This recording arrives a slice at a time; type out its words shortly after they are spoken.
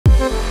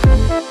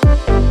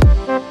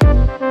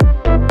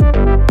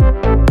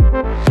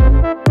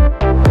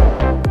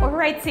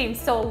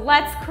So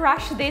let's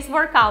crush this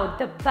workout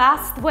the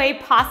best way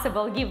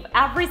possible. Give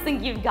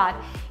everything you've got.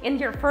 In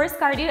your first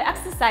cardio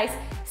exercise,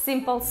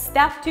 simple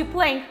step to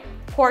plank,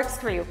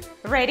 corkscrew.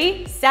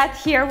 Ready, set,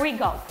 here we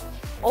go.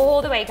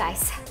 All the way,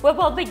 guys. We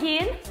will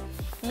begin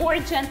more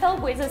gentle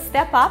with the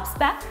step ups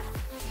back,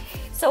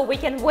 so we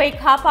can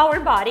wake up our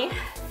body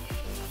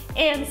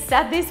and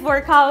set this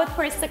workout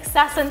for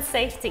success and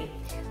safety.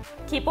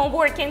 Keep on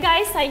working,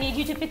 guys. I need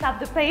you to pick up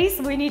the pace.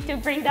 We need to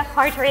bring the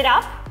heart rate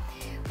up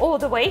all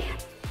the way.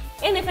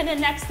 And if in the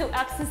next two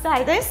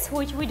exercises,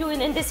 which we're doing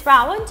in this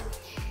round,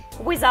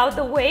 without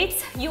the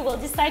weights, you will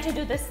decide to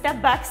do the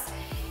step backs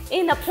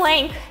in a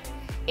plank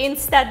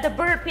instead the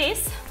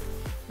burpees,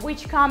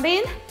 which come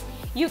in,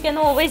 you can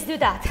always do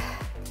that.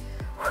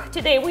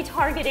 Today we're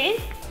targeting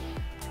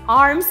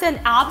arms and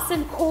abs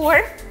and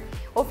core.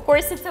 Of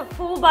course, it's a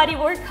full body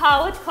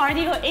workout,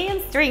 cardio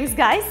and strength,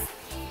 guys.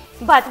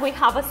 But we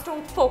have a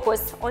strong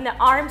focus on the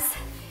arms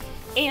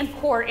and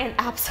core and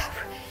abs.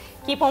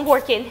 Keep on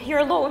working.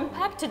 Your low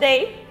impact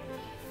today,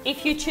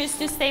 if you choose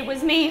to stay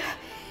with me,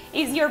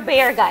 is your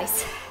bear,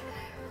 guys.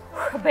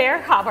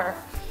 Bear hover.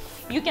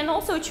 You can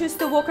also choose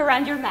to walk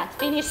around your mat.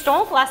 Finish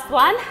strong, last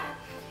one.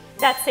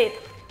 That's it.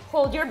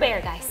 Hold your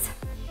bear, guys.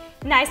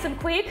 Nice and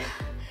quick.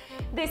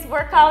 This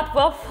workout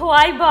will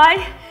fly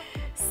by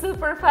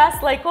super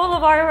fast like all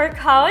of our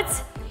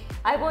workouts.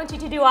 I want you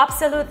to do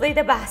absolutely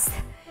the best.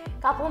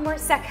 Couple more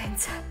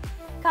seconds.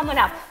 Coming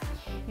up.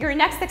 Your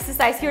next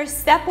exercise, your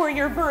step or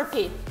your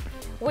burpee.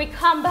 We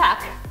come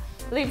back,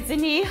 lift the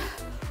knee.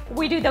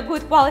 We do the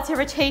good quality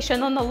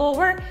rotation on the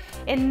lower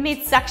and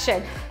mid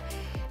section.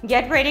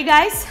 Get ready,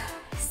 guys.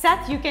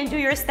 Set, you can do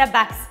your step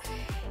backs.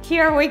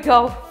 Here we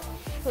go.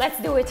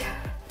 Let's do it.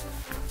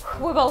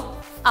 We will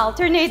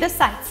alternate the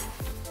sides.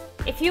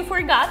 If you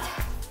forgot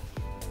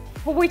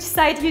which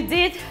side you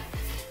did,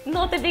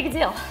 not a big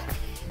deal.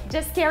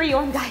 Just carry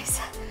on, guys.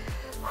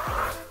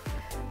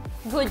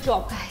 Good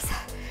job, guys.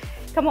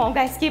 Come on,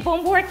 guys, keep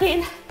on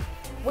working.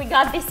 We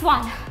got this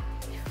one.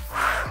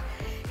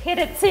 Hit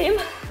it, team.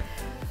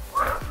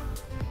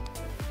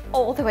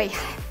 All the way.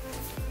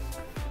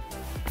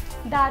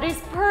 That is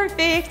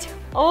perfect.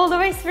 All the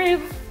way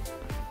through.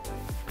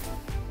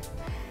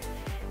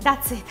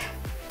 That's it.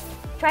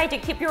 Try to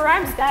keep your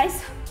arms,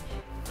 guys,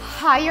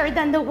 higher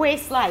than the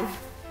waistline,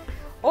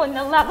 on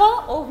the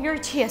level of your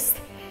chest,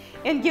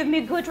 and give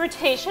me good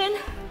rotation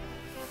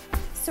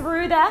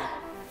through the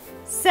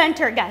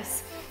center,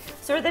 guys,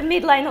 through the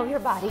midline of your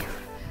body.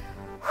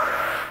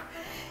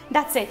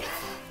 That's it.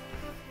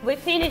 We're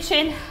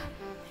finishing.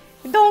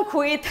 Don't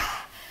quit.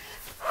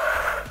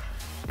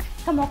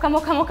 Come on, come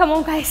on, come on, come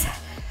on, guys.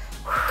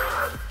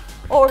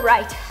 All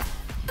right.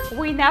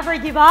 We never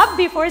give up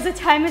before the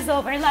time is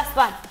over. Last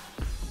one.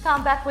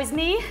 Come back with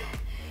me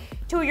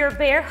to your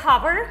bear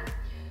hover,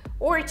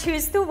 or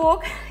choose to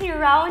walk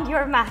around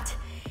your mat.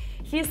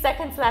 Few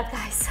seconds left,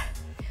 guys.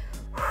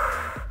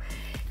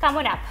 Come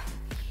on up.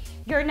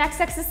 Your next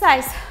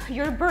exercise,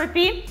 your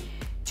burpee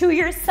to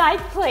your side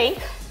plank.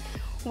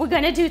 We're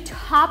gonna do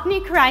top knee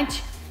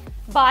crunch,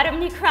 bottom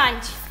knee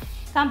crunch.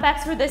 Come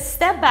back through the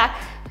step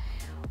back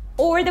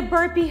or the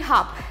burpee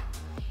hop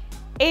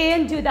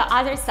and do the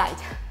other side.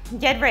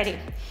 Get ready.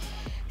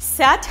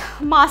 Set,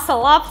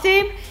 muscle up,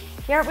 team.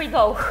 Here we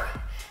go.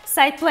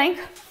 Side plank,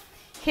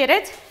 hit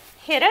it,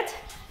 hit it.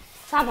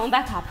 Come on,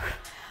 back up.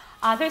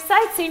 Other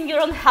side, team, you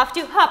don't have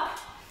to hop.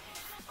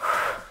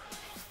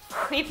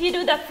 If you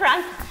do the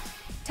front,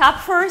 top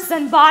first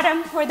and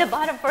bottom, or the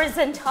bottom first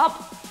and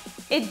top,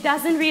 it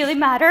doesn't really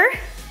matter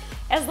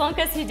as long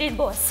as you did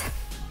both.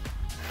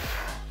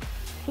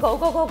 Go,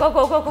 go, go, go,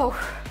 go, go, go.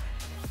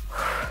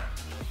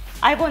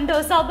 I want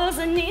those elbows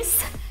and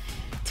knees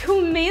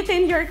to meet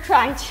in your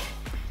crunch.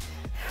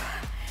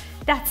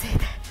 That's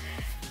it.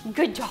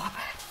 Good job.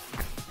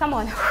 Come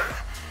on.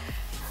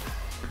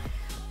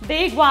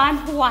 Big one.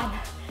 1,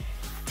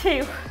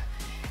 2.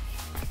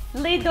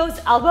 Lead those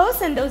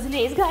elbows and those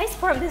knees, guys,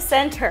 from the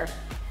center.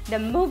 The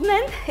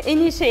movement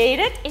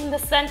initiated in the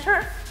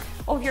center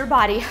of your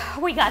body.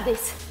 We got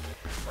this.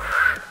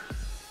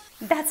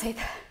 That's it.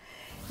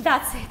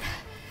 That's it.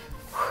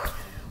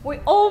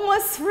 We're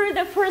almost through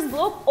the first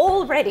block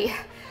already.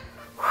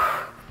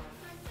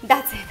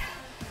 That's it.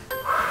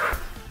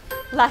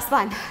 Last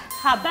one.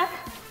 Hop back.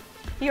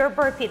 Your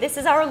burpee. This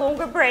is our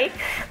longer break.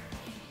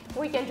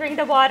 We can drink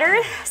the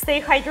water,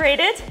 stay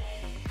hydrated,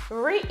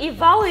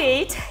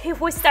 re-evaluate if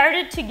we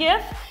started to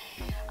give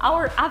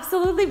our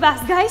absolutely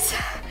best, guys.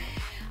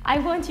 I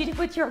want you to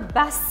put your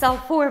best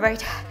self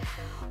forward.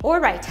 All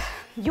right,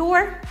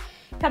 your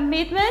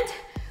commitment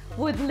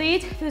would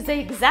lead to the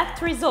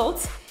exact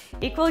results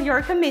equal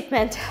your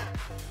commitment.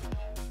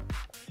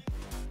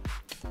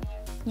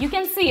 You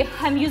can see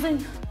I'm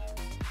using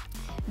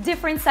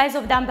different size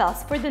of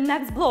dumbbells. For the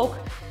next block,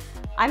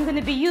 I'm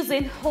gonna be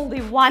using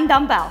only one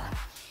dumbbell.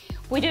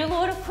 We do a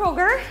lot of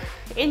Kroger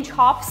in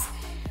chops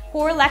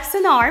for legs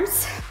and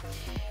arms.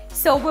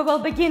 So we will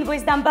begin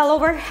with dumbbell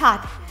overhead.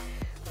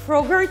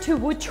 Kroger to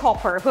wood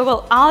chopper. We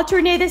will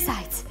alternate the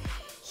sides.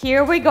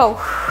 Here we go.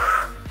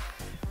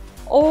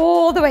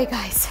 All the way,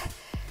 guys.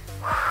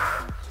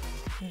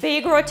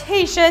 big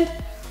rotation.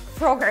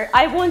 Frogger.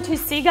 I want to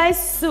see, guys,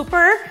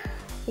 super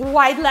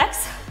wide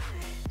legs,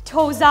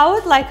 toes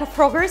out like a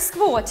frogger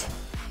squat.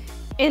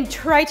 And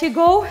try to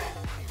go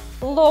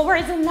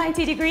lower than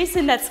 90 degrees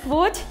in that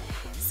squat,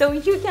 so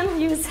you can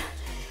use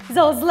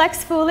those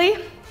legs fully,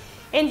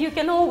 and you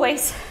can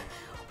always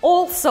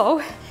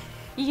also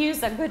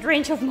use a good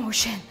range of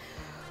motion.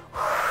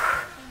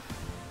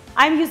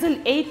 I'm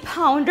using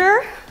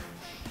 8-pounder.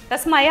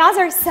 That's my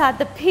other set.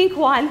 The pink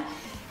one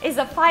is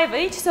a 5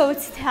 each, so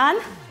it's 10.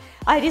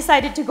 I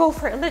decided to go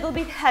for a little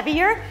bit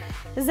heavier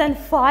than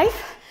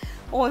 5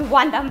 on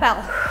one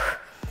dumbbell.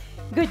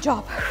 Good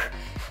job.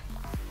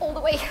 All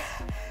the way.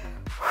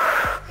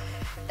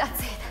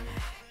 That's it.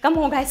 Come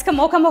on, guys. Come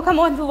on, come on, come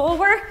on.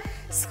 Lower,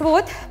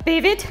 squat,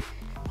 pivot,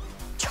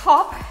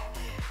 chop.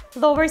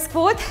 Lower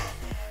squat,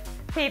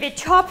 pivot,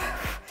 chop.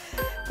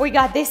 We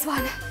got this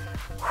one.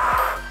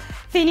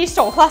 Finish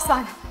strong. Last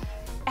one.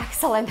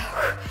 Excellent.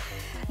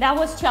 That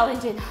was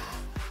challenging.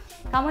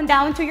 Come on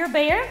down to your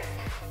bear.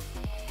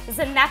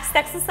 The next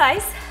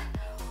exercise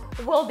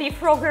will be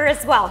frogger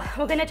as well.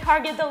 We're gonna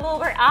target the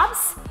lower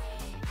abs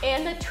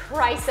and the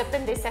tricep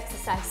in this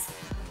exercise.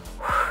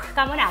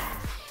 Come on up.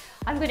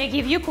 I'm gonna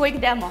give you a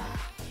quick demo.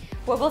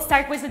 We will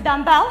start with the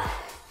dumbbell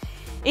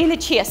in the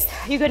chest.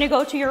 You're gonna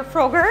go to your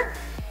frogger,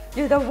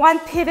 do the one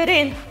pivot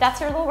in, that's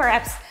your lower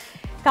abs.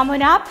 Come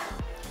on up,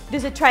 do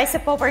the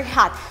tricep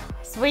overhead.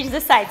 Switch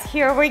the sides,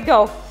 here we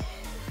go.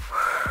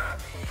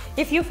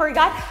 If you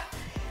forgot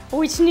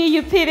which knee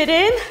you pivot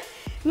in,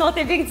 not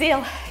a big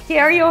deal.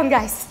 Carry on,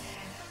 guys.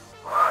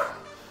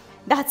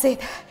 That's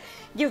it.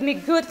 Give me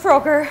good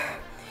frogger,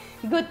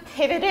 good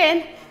pivot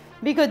in,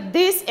 because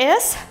this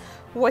is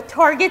what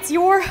targets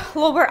your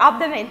lower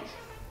abdomen.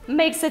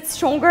 Makes it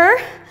stronger,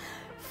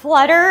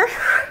 flatter,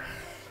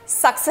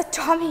 sucks the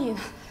tummy in.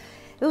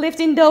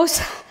 Lifting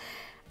those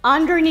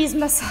underneath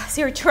muscles,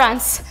 your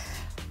trance.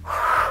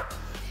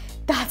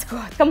 That's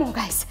good. Come on,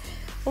 guys.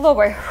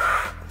 Lower.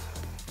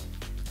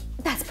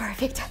 That's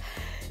perfect.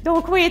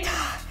 Don't quit.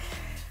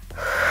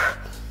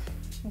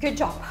 Good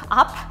job.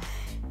 Up.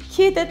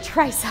 Hit the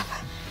tricep.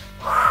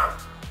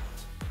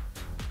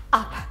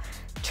 Up.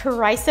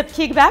 Tricep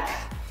kick back.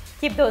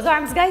 Keep those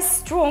arms, guys,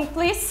 strong,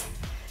 please.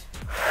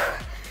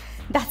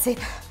 That's it.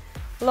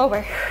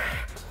 Lower.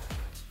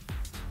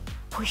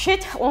 Push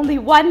it. Only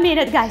 1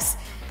 minute, guys.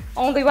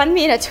 Only 1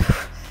 minute.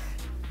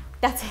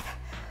 That's it.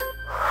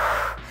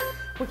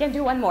 We can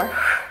do one more.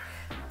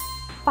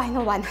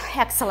 Final one.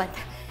 Excellent.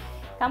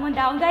 Come on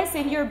down, guys,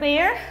 in your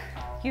bear.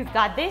 You've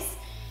got this.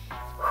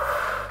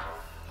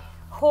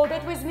 Hold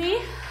it with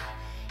me.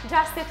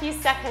 Just a few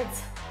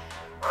seconds.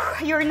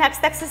 Your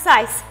next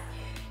exercise.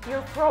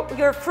 Your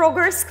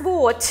frogger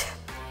squat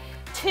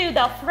to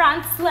the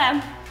front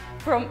slam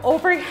from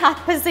overhead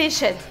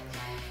position.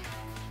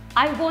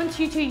 I want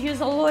you to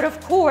use a lot of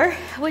core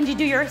when you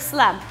do your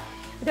slam.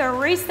 The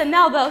wrists and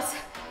elbows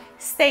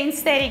staying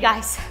steady,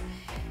 guys.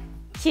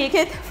 Kick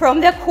it from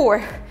the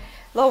core.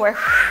 Lower.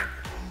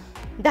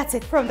 That's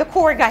it, from the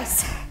core,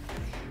 guys.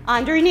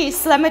 Underneath,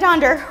 slam it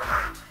under.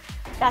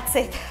 That's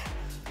it.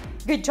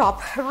 Good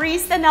job.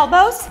 Wrists and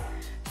elbows,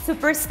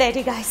 super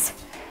steady, guys.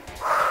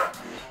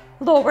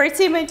 Lower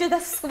team into the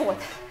squat.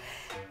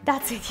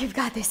 That's it, you've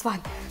got this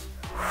one.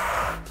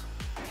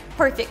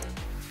 Perfect.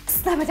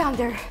 Slam it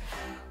under.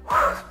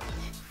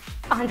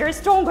 Under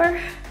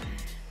stronger.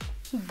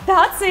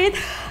 That's it.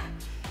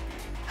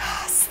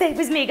 Stay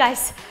with me,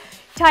 guys.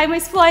 Time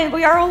is flying.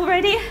 We are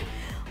already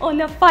on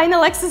the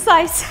final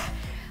exercise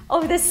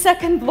of the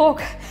second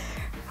block.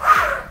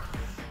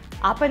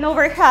 Up and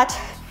overhead.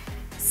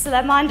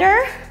 Slam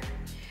under.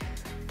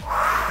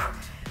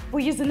 We're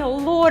using a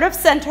lot of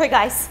center,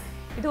 guys.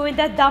 Doing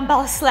that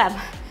dumbbell slam.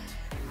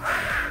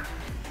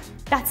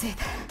 That's it.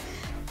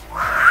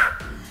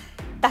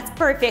 That's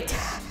perfect.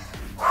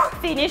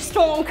 Finish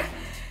strong.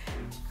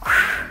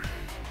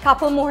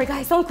 Couple more,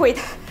 guys, don't quit.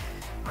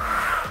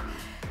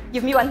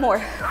 Give me one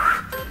more.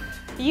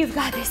 You've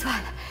got this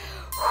one.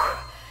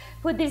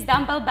 Put this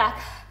dumbbell back.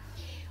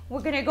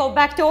 We're gonna go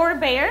back to our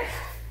bear.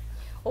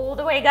 All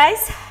the way,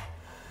 guys.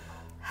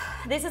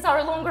 This is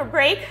our longer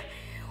break.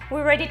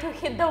 We're ready to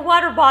hit the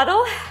water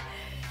bottle.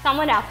 Come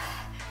on up.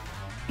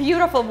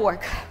 Beautiful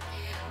work.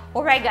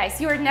 All right, guys,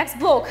 your next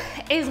block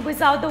is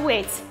without the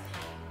weights.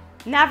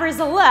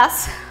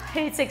 Nevertheless,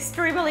 it's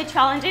extremely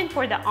challenging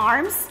for the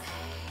arms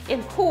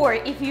and core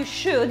if you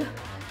should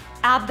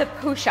add the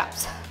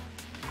push-ups.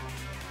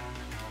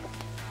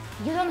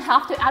 You don't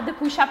have to add the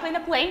push-up in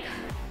the plank.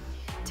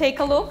 Take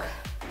a look.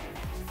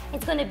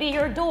 It's gonna be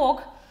your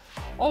dog,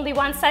 only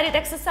one-sided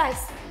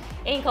exercise.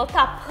 Ankle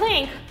tap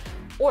plank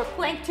or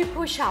plank to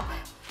push-up.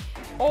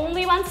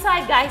 Only one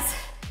side, guys.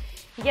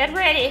 Get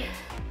ready.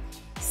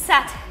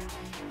 Set.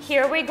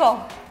 Here we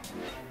go.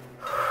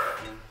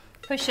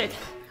 Push it.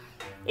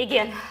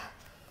 Again.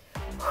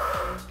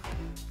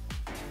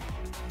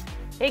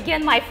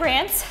 Again, my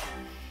friends,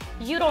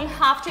 you don't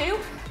have to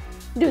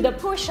do the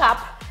push-up,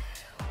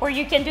 or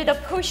you can do the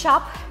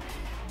push-up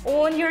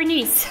on your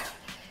knees.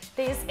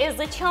 This is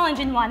the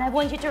challenging one. I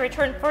want you to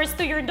return first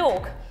to your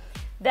dog.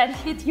 Then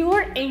hit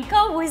your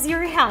ankle with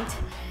your hand.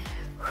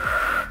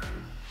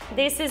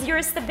 This is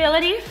your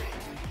stability.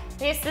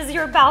 This is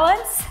your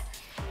balance.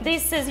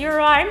 This is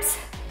your arms.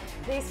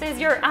 This is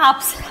your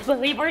abs.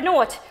 Believe it or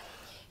not,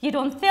 you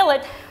don't feel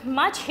it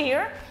much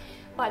here,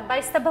 but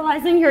by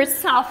stabilizing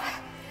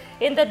yourself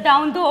in the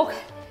down dog,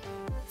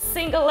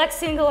 single leg,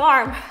 single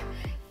arm,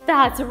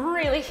 that's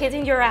really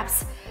hitting your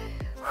abs.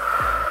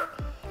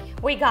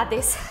 We got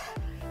this.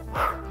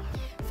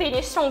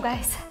 Finish strong,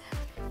 guys.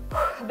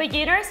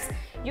 Beginners,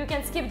 you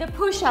can skip the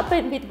push-up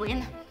in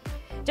between.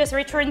 Just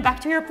return back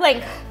to your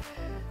plank.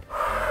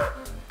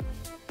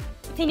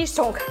 Finish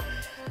strong.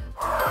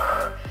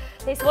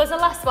 This was the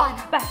last one.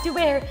 Back to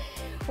where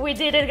we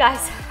did it,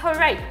 guys. All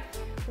right,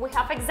 we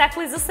have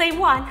exactly the same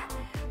one,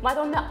 but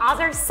on the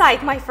other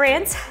side, my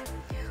friends.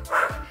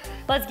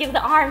 Let's give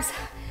the arms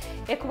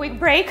a quick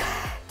break.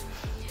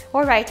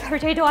 All right,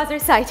 rotate to the other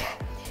side.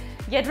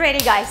 Get ready,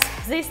 guys.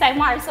 This time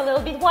arms a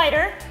little bit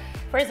wider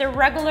for the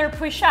regular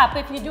push-up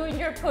if you're doing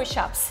your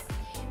push-ups.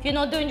 If you're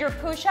not doing your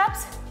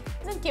push-ups,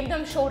 then keep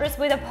them shoulders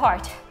width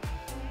apart.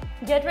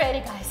 Get ready,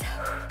 guys.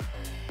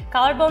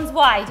 Collarbones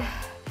wide.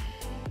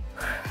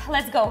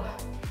 Let's go.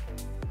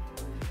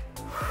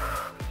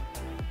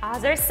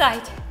 Other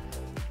side.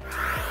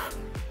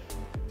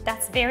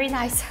 That's very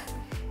nice.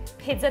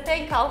 Hit the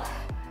ankle.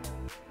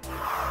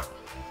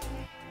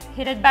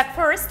 Hit it back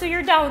first to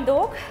your down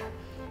dog.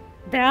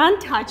 Then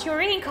touch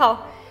your ankle.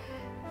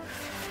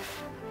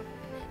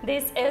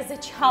 This is a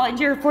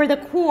challenger for the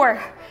core.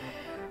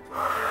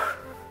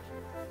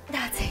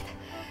 That's it.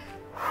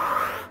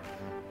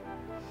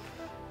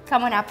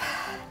 Come on up,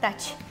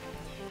 touch.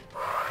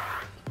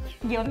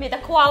 Give me the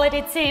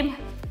quality, team.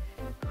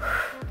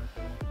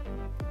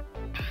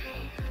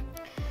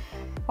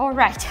 All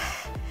right,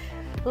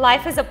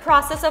 life is a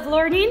process of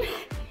learning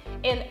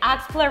and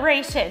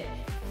exploration.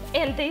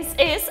 And this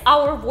is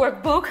our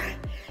workbook,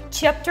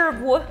 chapter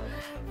 1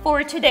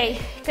 for today.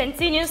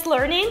 Continuous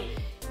learning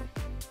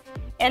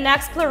and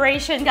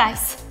exploration,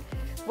 guys.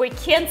 We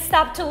can't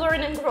stop to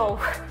learn and grow.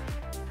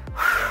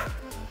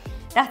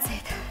 That's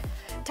it.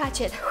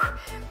 Touch it.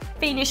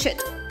 Finish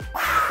it.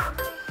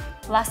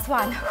 Last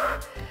one.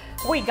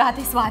 We got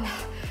this one.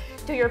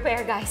 Do your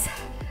bear, guys.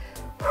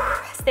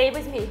 Stay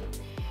with me.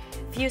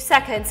 Few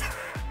seconds.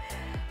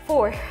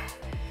 4,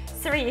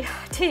 3,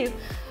 2,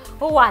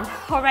 1.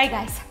 All right,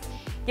 guys.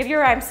 Give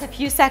your arms a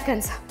few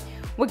seconds.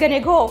 We're gonna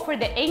go for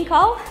the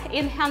ankle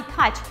in hand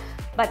touch,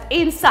 but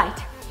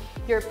inside.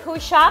 Your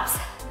push-ups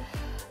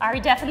are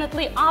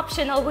definitely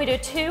optional with the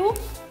 2.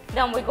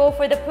 Then we go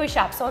for the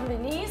push-ups on the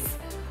knees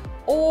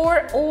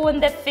or on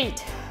the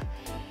feet.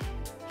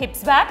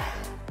 Hips back.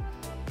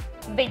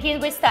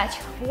 Begin with touch.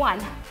 1,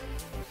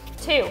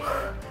 2.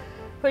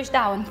 Push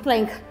down,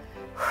 plank.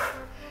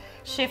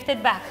 Shift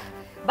it back.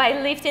 By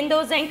lifting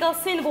those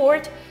ankles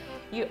inward,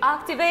 you're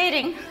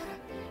activating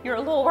your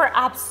lower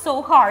abs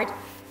so hard.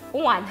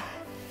 1.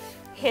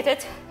 Hit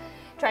it.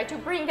 Try to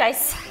bring,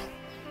 guys,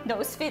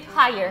 those feet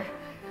higher.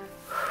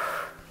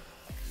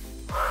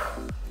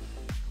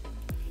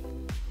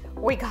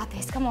 We got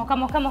this. Come on,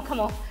 come on, come on, come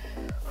on.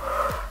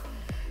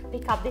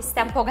 Pick up this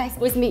tempo, guys,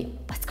 with me.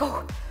 Let's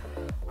go.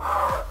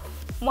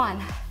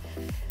 1,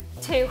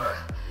 2.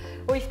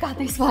 We've got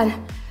this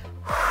one.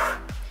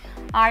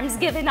 Arms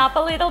giving up a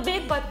little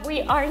bit, but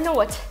we are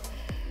not.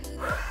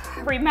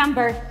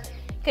 Remember,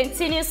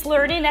 continuous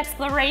learning,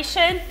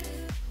 exploration,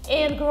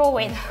 and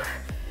growing.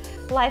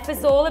 Life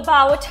is all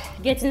about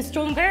getting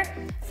stronger,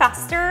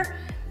 faster,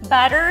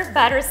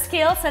 better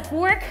skills at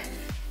work,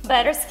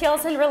 better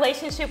skills in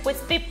relationship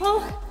with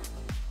people,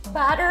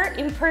 better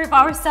improve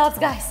ourselves,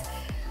 guys.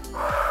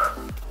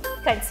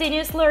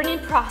 Continuous learning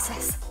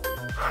process.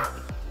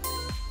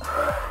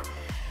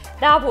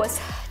 That was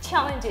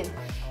challenging.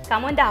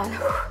 Come on down.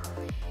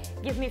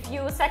 Give me a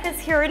few seconds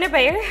here in a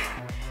bear.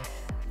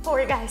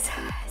 4, guys.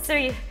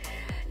 3,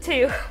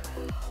 2,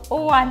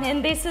 1.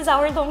 And this is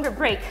our longer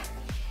break.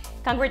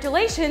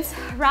 Congratulations,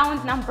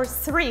 round number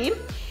 3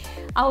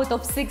 out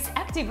of 6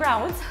 active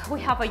rounds. We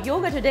have a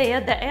yoga today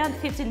at the end,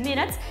 15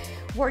 minutes,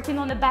 working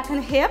on the back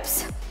and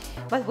hips,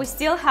 but we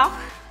still have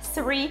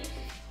 3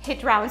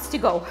 HIIT rounds to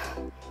go.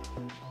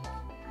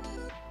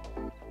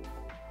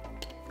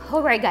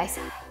 All right, guys,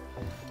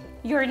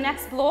 your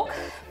next block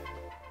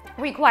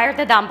requires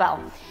the dumbbell.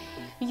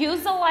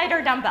 Use a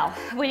lighter dumbbell.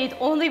 We need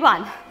only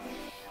one.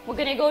 We're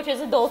gonna go to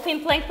the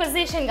dolphin plank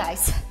position,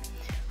 guys.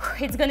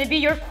 It's gonna be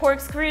your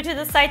corkscrew to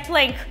the side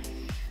plank,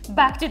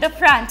 back to the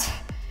front.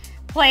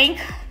 Plank,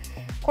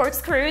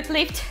 corkscrew,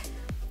 lift,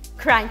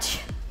 crunch.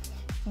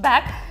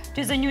 Back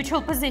to the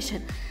neutral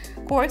position.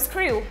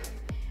 Corkscrew,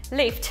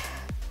 lift,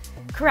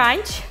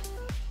 crunch.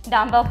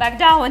 Dumbbell back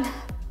down,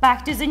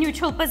 back to the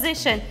neutral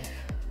position.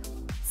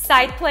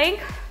 Side plank,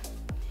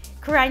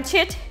 crunch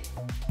it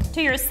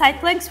to your side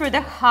planks for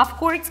the half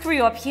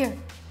corkscrew up here.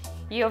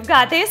 You've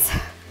got this.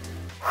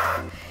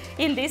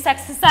 In this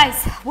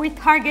exercise, we're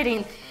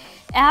targeting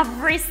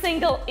every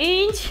single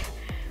inch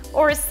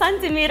or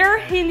centimeter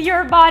in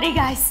your body,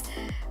 guys.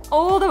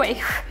 All the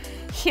way.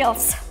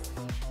 Heels,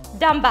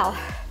 dumbbell,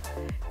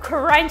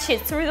 Crunch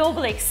it through the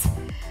obliques.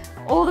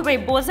 All the way,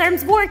 both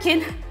arms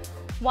working.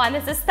 One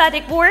is a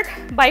static work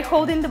by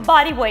holding the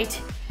body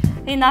weight.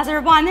 Another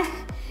one,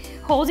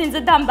 holding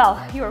the dumbbell.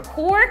 Your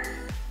core,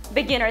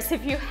 beginners,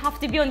 if you have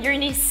to be on your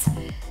knees,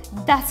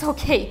 that's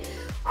okay.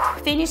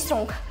 Finish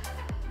strong.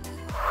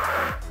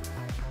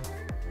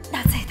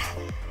 That's it.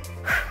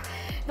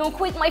 Don't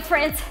quit, my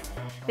friends.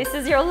 This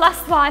is your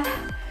last one.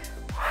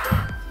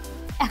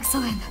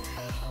 Excellent.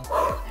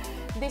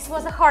 This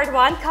was a hard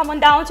one. Come on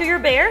down to your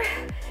bear.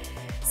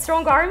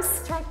 Strong arms,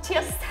 strong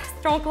chest,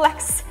 strong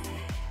legs,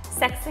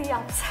 sexy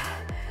abs.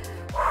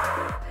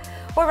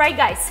 All right,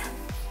 guys,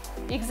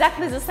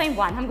 exactly the same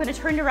one. I'm gonna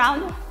turn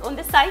around on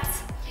the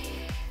sides.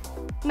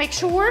 Make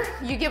sure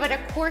you give it a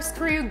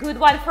corkscrew, good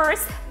one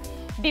first,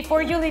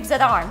 before you lift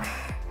that arm.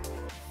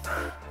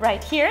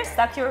 Right here,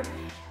 stack your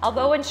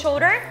elbow and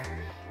shoulder,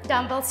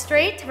 dumbbell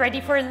straight, ready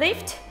for a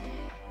lift.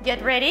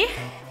 Get ready,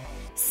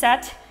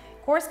 set,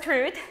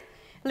 corkscrew,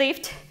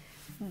 lift,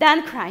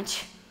 then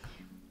crunch.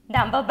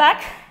 Dumbbell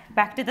back,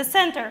 back to the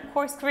center,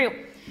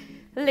 corkscrew,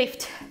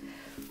 lift,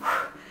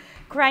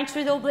 crunch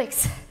through the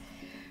obliques.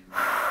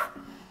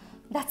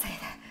 That's it.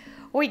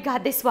 We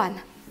got this one.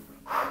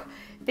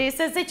 This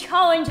is a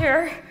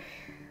challenger.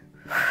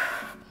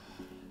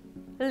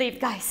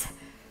 Lift, guys.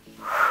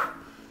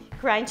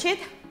 Crunch it,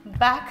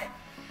 back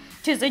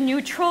to the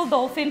neutral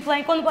dolphin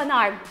plank on one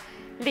arm.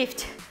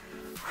 Lift,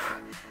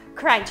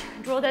 crunch.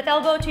 Draw that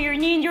elbow to your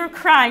knee in your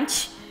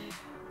crunch.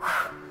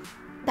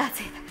 That's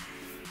it.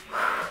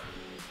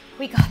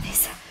 We got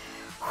this.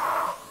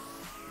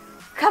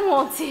 Come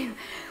on, team.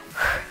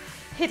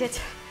 Hit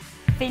it.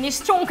 Finish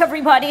strong,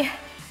 everybody.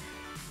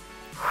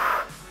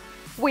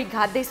 We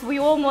got this. We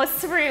almost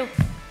through.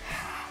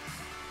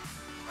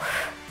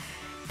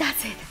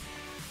 That's it.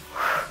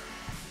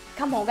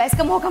 Come on, guys.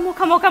 Come on, come on,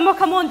 come on, come on,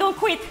 come on. Don't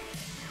quit.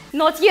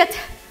 Not yet.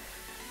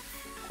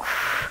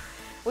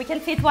 We can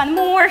fit one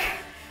more.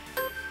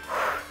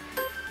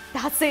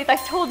 That's it. I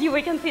told you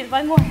we can fit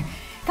one more.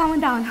 Come on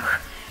down.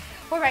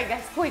 All right,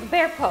 guys. Quick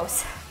bear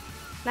pose.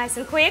 Nice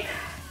and quick.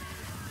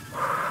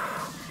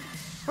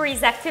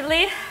 Breathe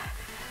actively.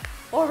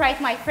 All right,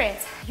 my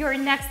friends. Your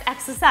next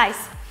exercise.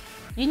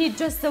 You need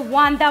just the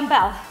one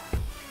dumbbell.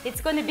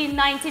 It's going to be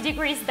 90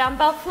 degrees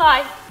dumbbell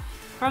fly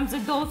from the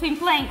dolphin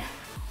plank.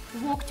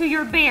 Walk to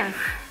your bear.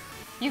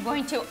 You're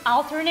going to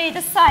alternate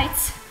the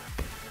sides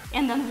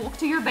and then walk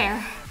to your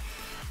bear.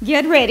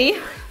 Get ready.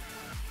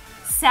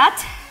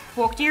 Set.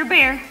 Walk to your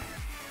bear.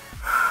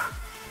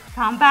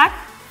 Come back.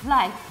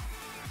 Fly.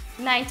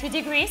 90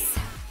 degrees.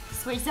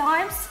 Switch the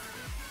arms.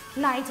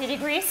 90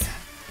 degrees.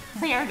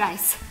 Bear,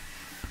 guys.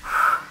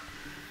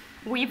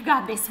 We've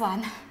got this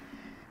one.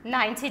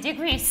 90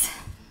 degrees.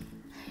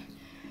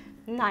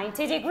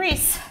 90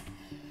 degrees.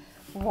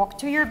 Walk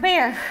to your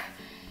bear.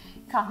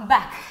 Come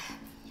back.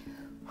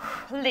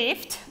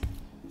 Lift.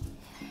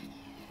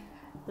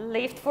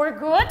 Lift for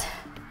good.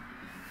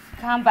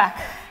 Come back.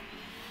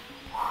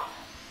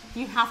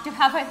 You have to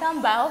have a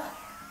dumbbell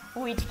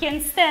which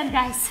can stand,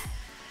 guys.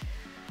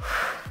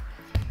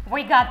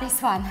 We got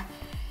this one.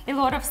 A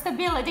lot of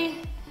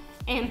stability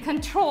and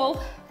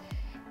control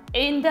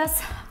in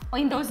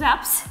those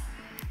abs,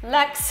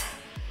 legs,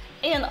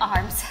 and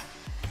arms.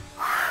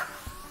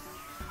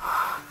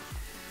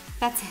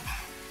 That's it.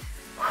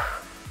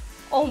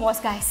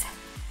 Almost, guys.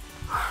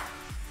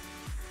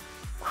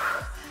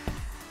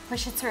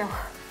 Push it through.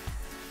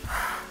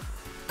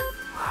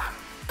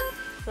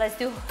 Let's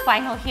do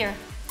final here.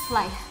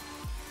 Fly.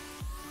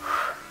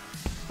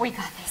 We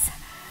got this.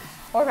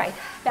 All right,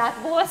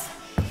 that was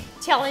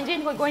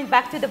challenging. We're going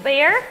back to the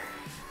bear.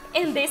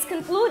 And this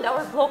concludes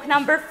our block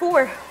number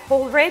 4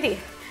 already.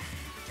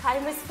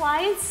 Time is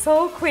flying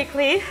so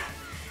quickly.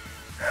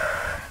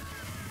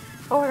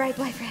 All right,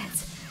 my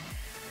friends.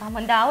 Come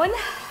on down.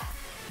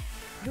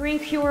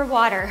 Drink your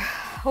water.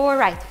 All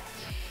right.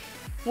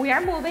 We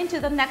are moving to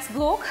the next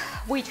block,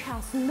 which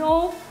has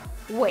no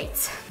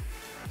weights.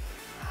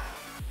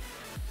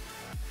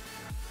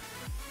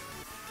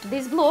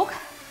 This block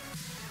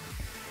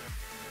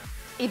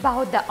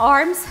about the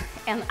arms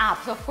and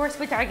abs. Of course,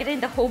 we're targeting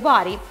the whole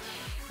body.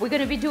 We're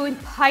gonna be doing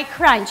pie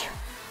crunch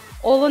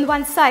all on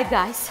one side,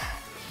 guys.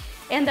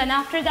 And then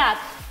after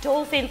that,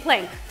 dolphin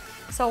plank.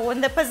 So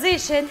in the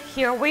position,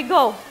 here we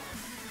go.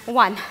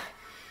 1,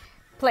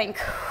 plank.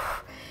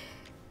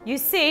 You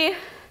see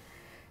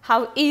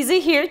how easy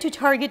here to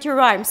target your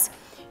arms.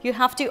 You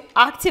have to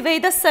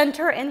activate the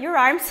center and your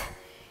arms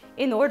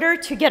in order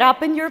to get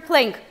up in your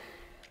plank.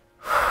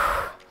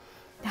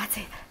 That's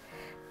it.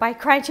 By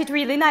crunch it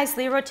really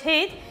nicely.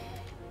 Rotate,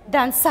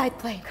 then side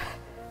plank.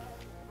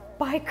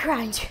 By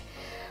crunch.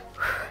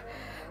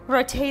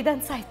 Rotate,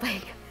 then side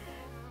plank.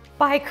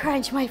 By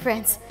crunch, my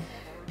friends.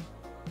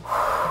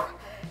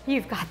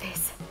 You've got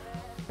this.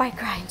 By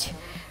crunch.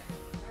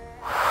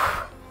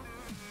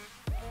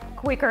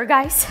 Quicker,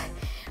 guys.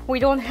 We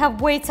don't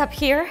have weights up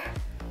here.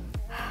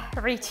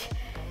 Reach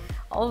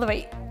all the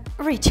way.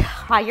 Reach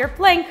higher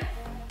plank.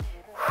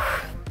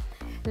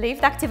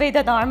 Lift, activate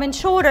that arm and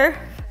shoulder.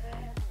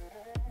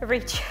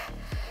 Reach.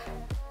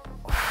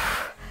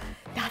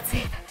 That's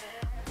it.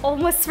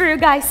 Almost through,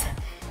 guys.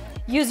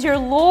 Use your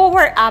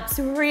lower abs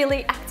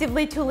really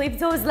actively to lift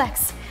those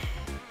legs.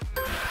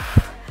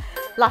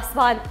 Last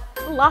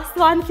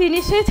one,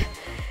 finish it.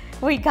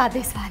 We got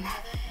this one.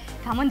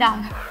 Come on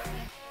down.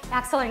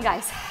 Excellent,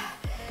 guys.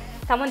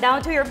 Come on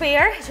down to your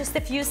bear, just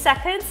a few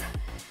seconds.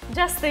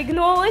 Just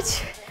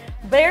acknowledge,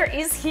 bear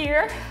is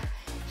here.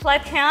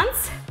 Flat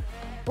hands.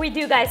 We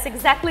do, guys,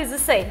 exactly the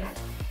same.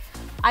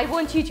 I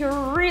want you to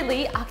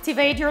really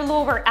activate your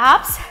lower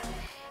abs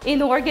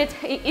in order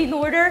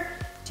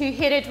to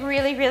hit it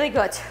really, really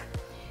good.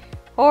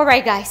 All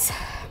right, guys.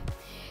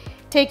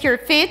 Take your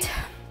feet.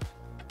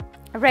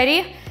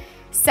 Ready?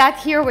 Set,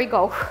 here we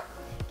go.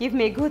 Give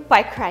me a good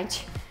pike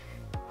crunch.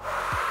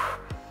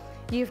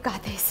 You've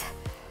got this.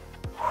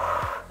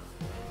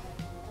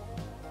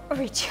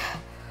 Reach.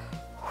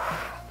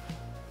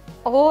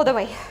 All the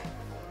way.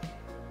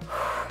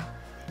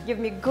 Give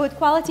me good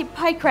quality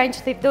pike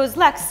crunch. Lift those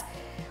legs.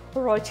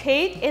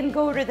 Rotate and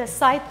go to the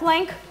side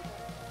plank.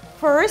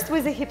 First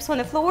with the hips on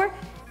the floor,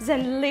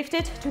 then lift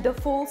it to the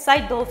full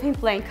side dolphin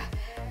plank.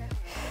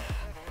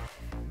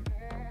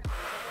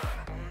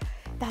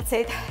 That's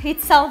it.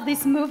 Itself,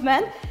 this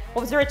movement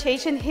of the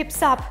rotation,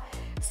 hips up,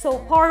 so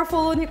powerful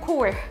on the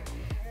core.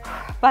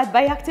 But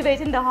by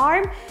activating the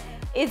arm,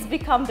 it's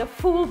become the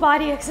full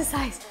body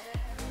exercise.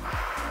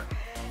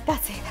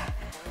 That's it.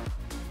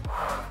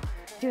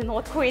 Do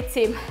not quit,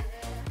 team.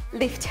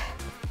 Lift.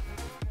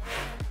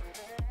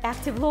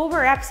 Active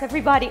lower abs,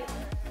 everybody,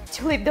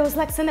 to lift those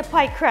legs in a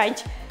pike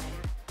crunch.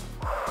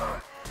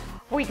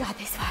 We got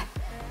this one.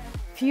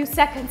 Few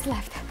seconds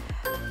left.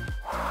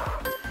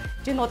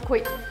 Do not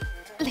quit.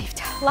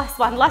 Lift. Last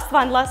one,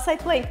 last side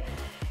plank.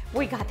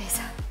 We got this.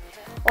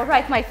 All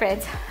right, my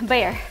friends,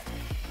 bear.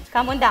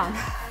 Come on down.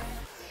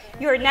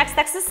 Your next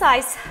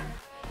exercise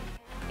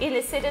in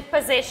a seated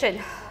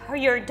position.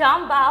 Your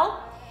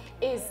dumbbell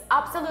is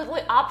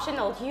absolutely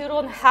optional. You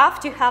don't have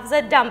to have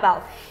the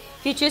dumbbell.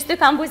 If you choose to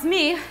come with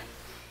me,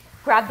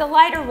 grab the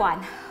lighter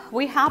one.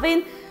 We have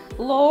in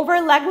lower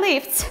leg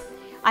lifts.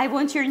 I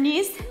want your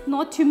knees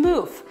not to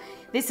move.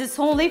 This is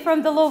only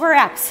from the lower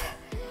abs.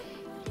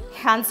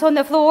 Hands on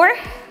the floor.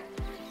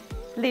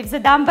 Leave the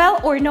dumbbell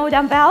or no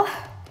dumbbell.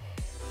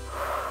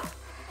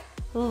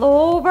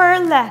 Lower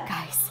leg,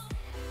 guys.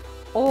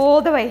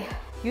 All the way.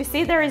 You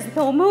see there is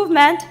no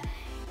movement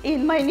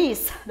in my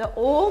knees. The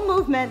whole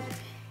movement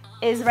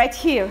is right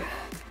here.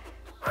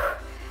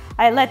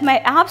 I let my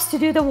abs to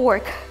do the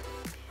work.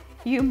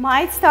 You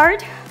might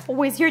start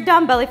with your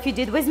dumbbell if you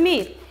did with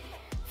me.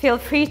 Feel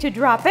free to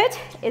drop it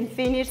and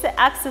finish the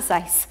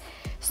exercise.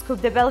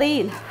 Scoop the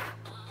belly in.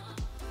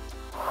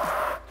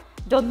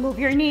 Don't move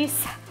your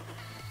knees.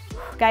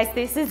 Guys,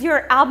 this is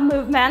your ab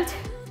movement.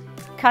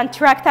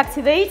 Contract,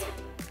 activate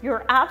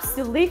your abs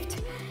to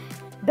lift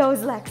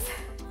those legs.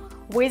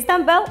 With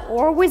dumbbell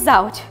or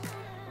without.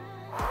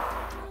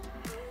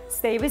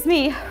 Stay with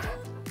me.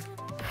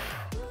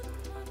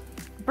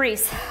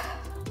 Breathe.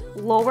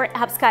 Lower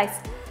abs, guys.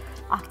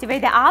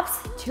 Activate the abs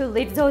to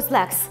lift those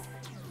legs.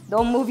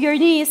 Don't move your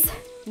knees.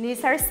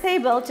 Knees are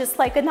stable, just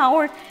like in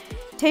our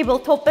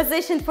tabletop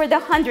position for the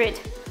 100.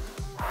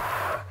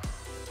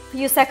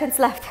 Few seconds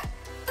left.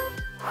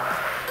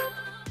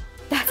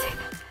 That's it.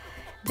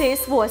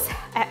 This was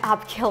an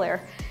ab killer.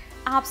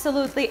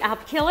 Absolutely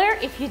ab killer.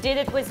 If you did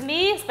it with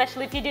me,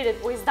 especially if you did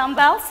it with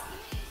dumbbells,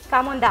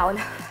 come on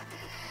down.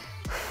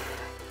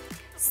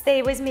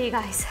 Stay with me,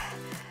 guys.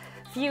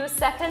 Few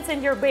seconds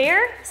in your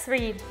bear.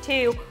 3,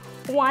 2,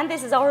 1.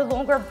 This is our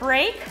longer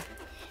break.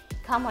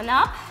 Come on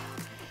up.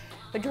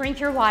 Drink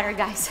your water,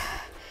 guys.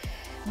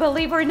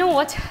 Believe or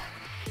not,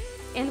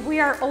 and we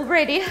are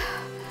already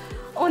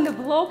on the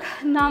block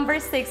number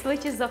 6,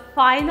 which is the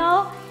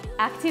final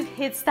active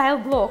HIIT style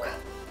block.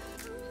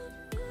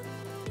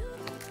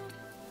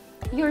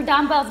 Your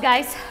dumbbells,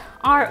 guys,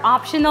 are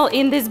optional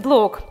in this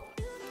block.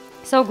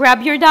 So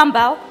grab your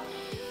dumbbell,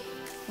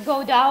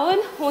 go down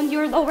on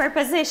your lower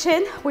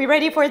position. We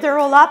ready for the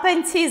roll up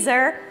and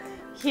teaser.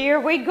 Here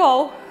we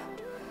go.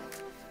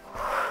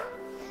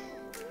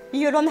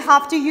 You don't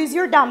have to use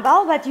your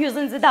dumbbell, but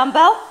using the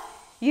dumbbell,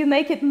 you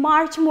make it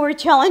much more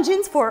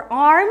challenging for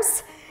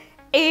arms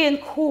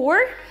and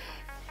core.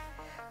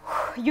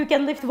 You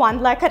can lift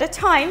one leg at a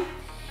time.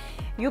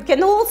 You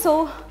can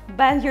also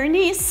bend your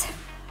knees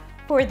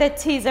for the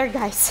teaser,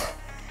 guys.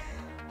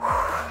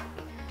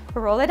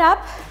 Roll it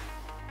up,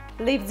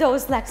 lift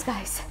those legs,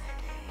 guys.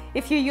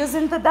 If you're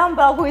using the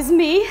dumbbell with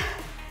me,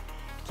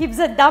 keep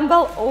the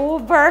dumbbell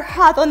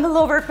overhead on the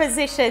lower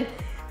position.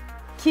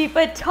 Keep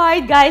it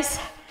tight, guys.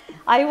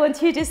 I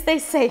want you to stay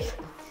safe.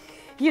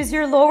 Use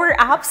your lower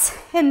abs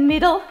and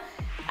middle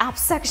abs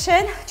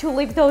section to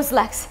lift those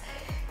legs.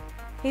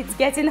 It's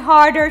getting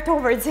harder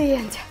towards the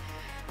end.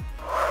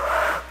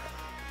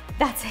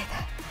 That's it.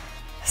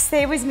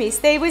 Stay with me,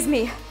 stay with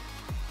me.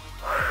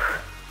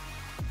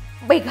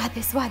 We got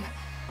this one.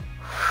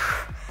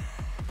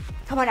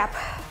 Come on up.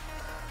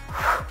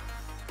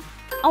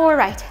 All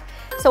right,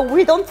 so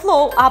we don't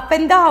flow up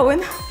and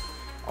down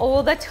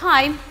all the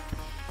time.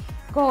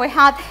 Go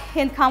ahead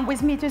and come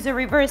with me to the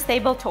reverse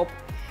tabletop.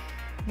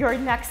 Your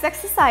next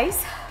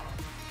exercise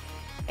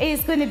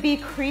is going to be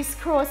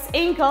crisscross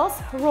ankles,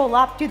 roll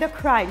up to the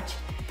crunch.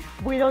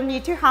 We don't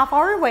need to have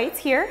our weights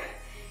here,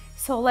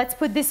 so let's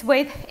put this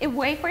weight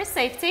away for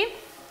safety.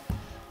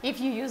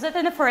 If you use it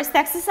in the first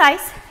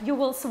exercise, you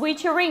will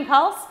switch your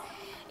ankles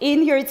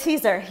in your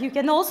teaser. You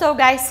can also,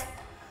 guys,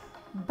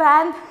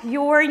 bend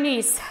your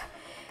knees.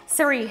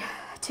 3,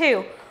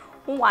 2,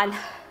 1.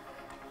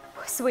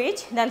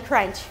 Switch, then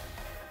crunch.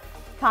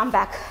 Come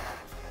back.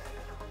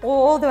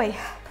 All the way.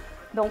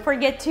 Don't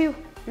forget to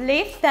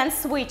lift, then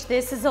switch.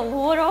 This is a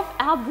lot of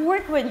ab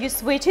work when you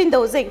switch in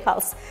those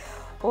ankles.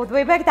 All the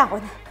way back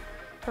down.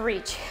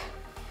 Reach.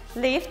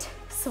 Lift,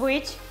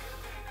 switch,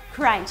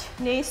 crunch.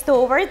 Knees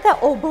toward the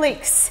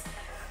obliques.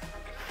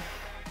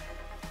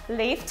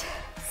 Lift,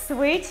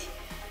 switch,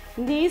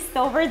 knees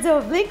towards the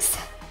obliques.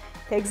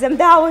 Take them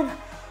down.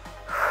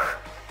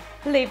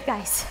 Lift,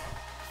 guys.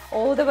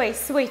 All the way,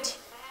 switch.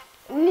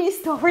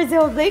 Knees towards the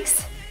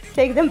obliques.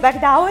 Take them back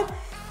down.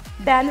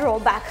 Then roll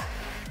back.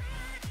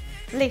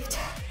 Lift,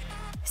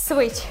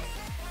 switch.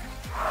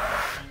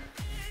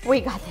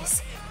 We got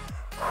this.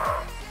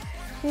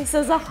 This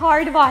is a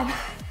hard one.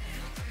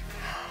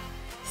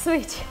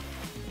 Switch.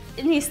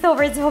 Knees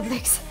towards the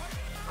obliques.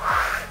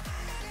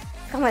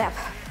 Come on up.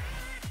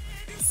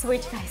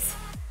 Switch, guys.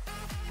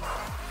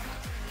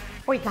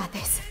 We got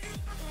this.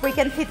 We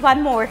can fit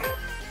one more.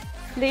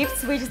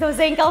 Lift, switch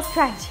those ankles,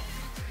 crunch.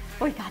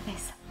 We got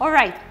this. All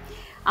right.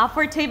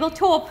 For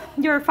tabletop,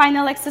 your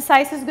final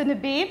exercise is going to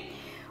be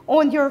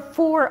on your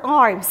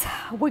forearms.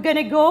 We're going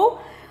to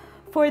go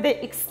for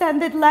the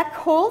extended leg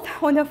hold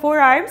on the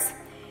forearms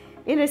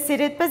in a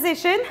seated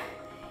position.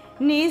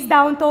 Knees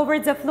down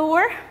towards the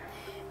floor,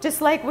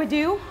 just like we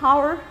do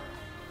our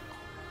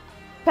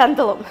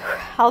pendulum.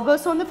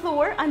 Elbows on the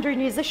floor,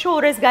 underneath the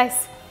shoulders,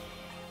 guys.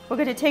 We're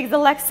going to take the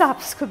legs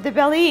up, scoop the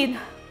belly in.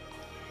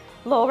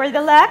 Lower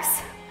the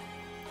legs,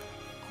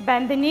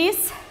 bend the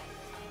knees,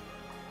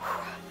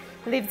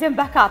 lift them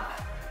back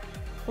up.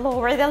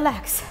 Lower the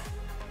legs,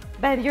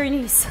 bend your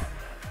knees,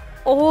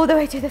 all the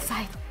way to the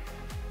side.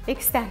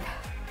 Extend,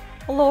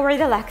 lower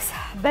the legs,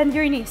 bend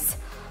your knees.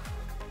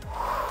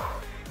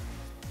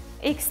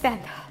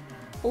 Extend,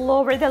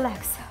 lower the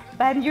legs,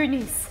 bend your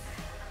knees.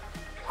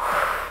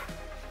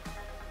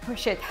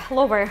 Push it,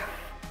 lower,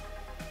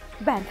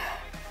 bend.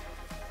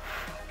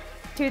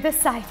 To the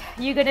side.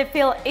 You're gonna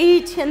feel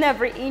each and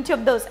every inch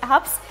of those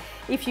abs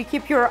if you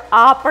keep your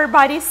upper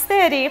body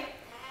steady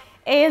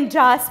and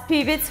just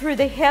pivot through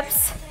the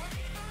hips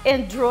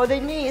and draw the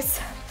knees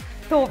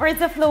towards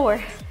the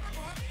floor.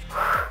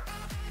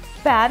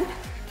 Bend,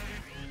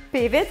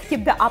 pivot,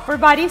 keep the upper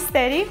body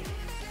steady,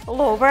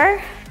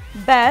 lower,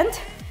 bend,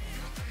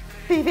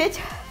 pivot,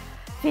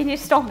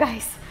 finish strong,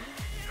 guys.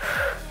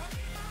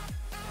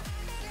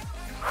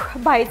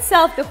 By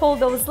itself, to hold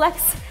those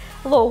legs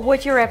low,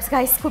 watch your reps,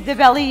 guys. Scoop the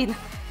belly in.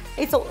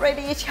 It's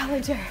already a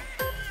challenger.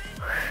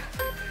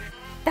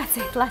 That's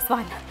it, last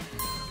one.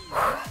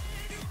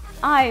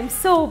 I'm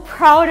so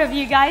proud of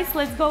you guys.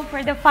 Let's go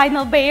for the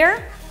final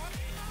bear.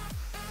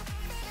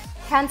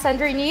 Hands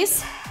under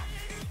knees,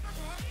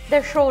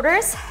 the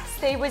shoulders.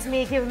 Stay with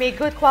me, give me a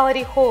good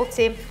quality hold,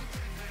 team.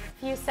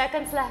 Few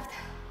seconds left.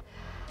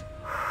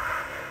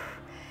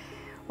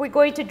 We're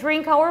going to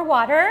drink our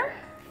water.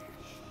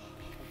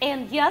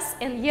 And yes,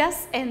 and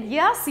yes, and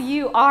yes,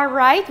 you are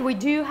right. We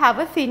do have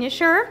a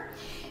finisher.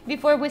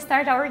 Before we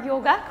start our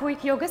yoga,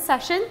 quick yoga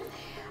session,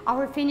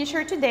 our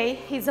finisher today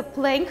is a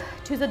plank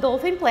to the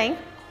dolphin plank.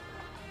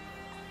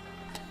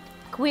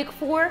 Quick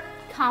 4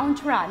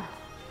 count run.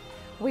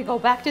 We go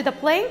back to the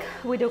plank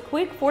with a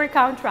quick 4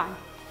 count run.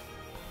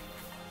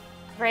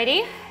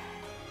 Ready,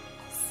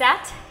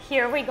 set,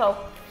 here we go.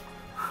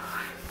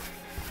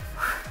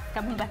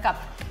 Coming back up,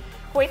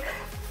 quick.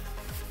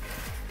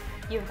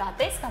 You've got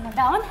this, come on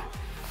down.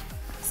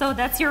 So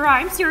that's your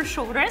arms, your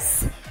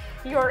shoulders,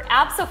 your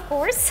abs, of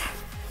course.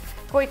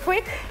 Quick,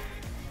 quick.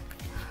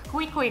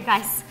 Quick, quick,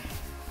 guys.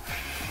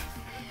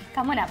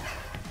 Come on up.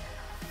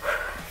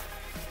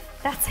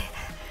 That's it.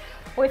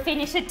 We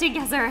finish it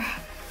together.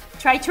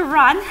 Try to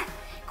run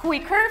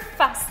quicker,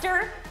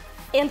 faster,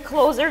 and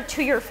closer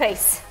to your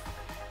face.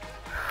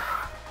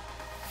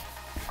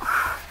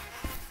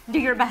 Do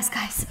your best,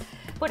 guys.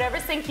 Put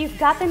everything you've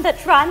got in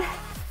that run.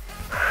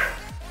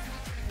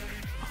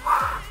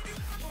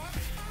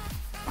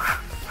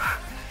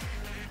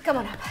 Come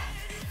on up.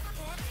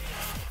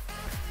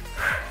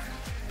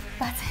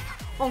 That's it.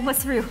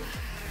 Almost through.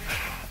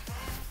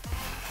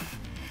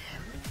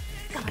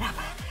 Come on up.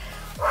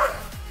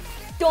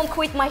 Don't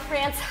quit, my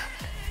friends.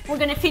 We're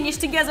gonna finish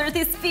together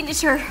this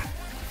finisher.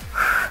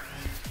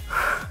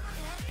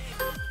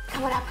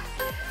 Come on up.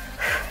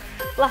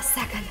 Last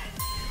second.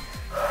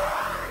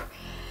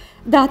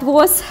 That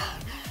was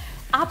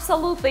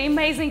absolutely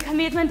amazing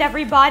commitment,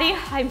 everybody.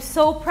 I'm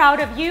so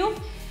proud of you.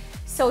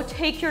 So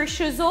take your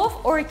shoes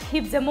off or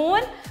keep them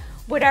on.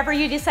 Whatever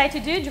you decide to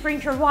do,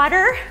 drink your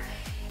water.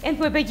 And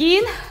we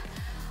begin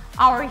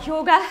our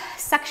yoga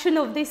section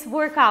of this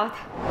workout.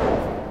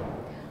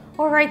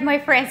 All right, my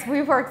friends,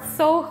 we worked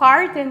so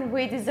hard and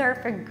we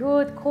deserve a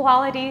good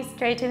quality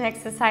stretching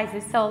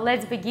exercises. So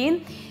let's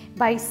begin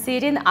by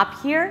sitting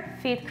up here,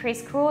 feet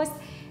crisscrossed,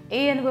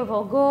 and we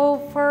will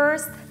go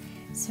first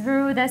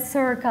through the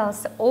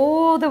circles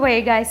all the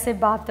way, guys,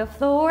 above the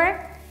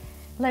floor.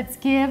 Let's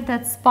give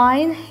that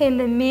spine in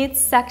the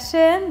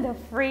midsection the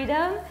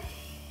freedom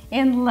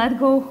and let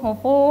go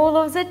of all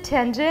of the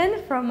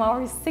tension from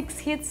our 6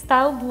 HIIT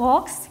style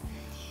blocks.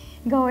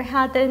 Go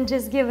ahead and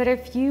just give it a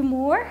few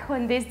more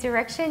on this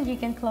direction. You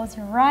can close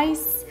your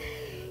eyes.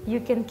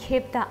 You can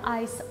keep the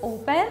eyes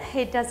open.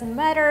 It doesn't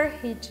matter.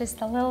 It's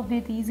just a little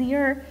bit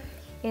easier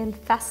and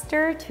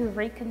faster to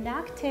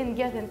reconnect and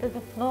get into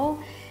the flow.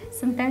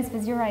 Sometimes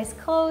with your eyes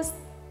closed.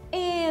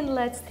 And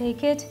let's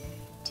take it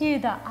to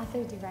the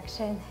other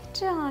direction.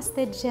 Just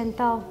a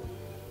gentle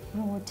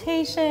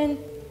rotation.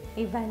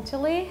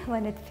 Eventually,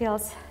 when it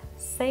feels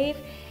safe,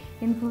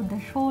 include the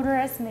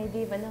shoulders, maybe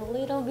even a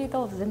little bit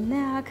of the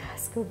neck,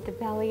 scoop the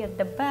belly at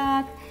the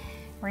back,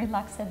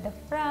 relax at the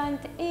front,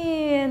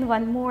 and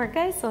one more,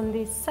 guys, on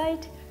this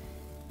side,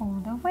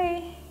 all the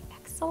way,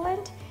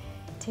 excellent.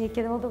 Take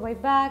it all the way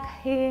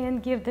back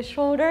and give the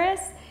shoulders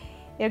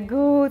a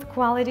good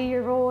quality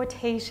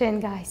rotation,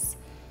 guys,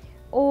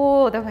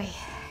 all the way.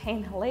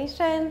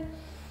 Inhalation,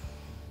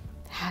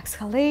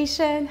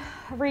 exhalation,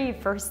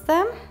 reverse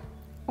them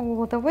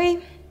all the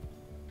way.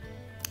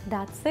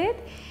 That's it.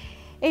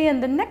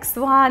 And the next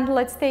one,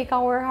 let's take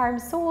our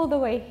arms all the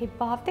way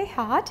above the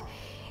head.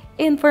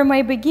 And for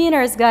my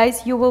beginners,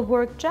 guys, you will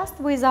work just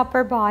with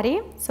upper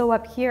body. So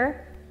up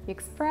here,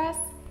 express,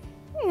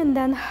 and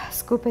then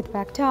scoop it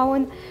back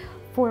down.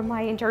 For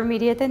my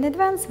intermediate and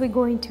advanced, we're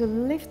going to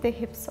lift the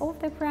hips off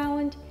the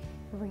ground,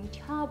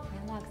 reach up,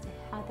 relax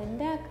the head and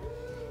neck,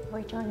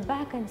 return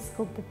back and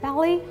scoop the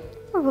belly.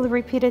 We will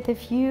repeat it a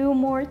few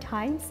more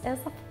times as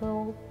a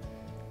flow.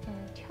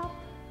 Reach up.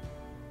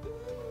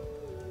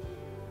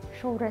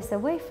 Shoulders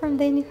away from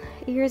the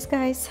ears,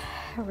 guys.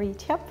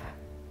 Reach up.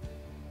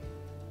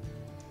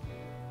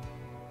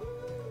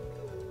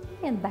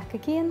 And back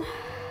again.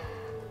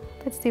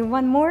 Let's do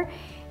one more.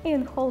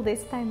 And hold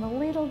this time a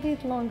little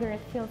bit longer.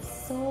 It feels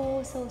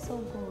so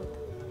good.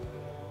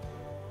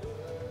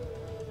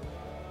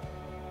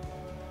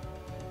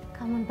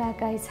 Coming back,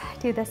 guys,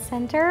 to the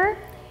center.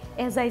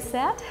 As I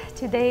said,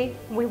 today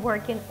we're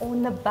working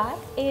on the back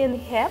and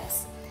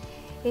hips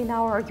in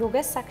our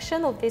yoga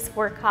section of this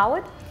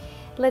workout.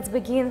 Let's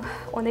begin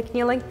on a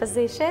kneeling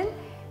position,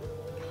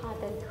 cat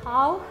and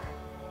cow.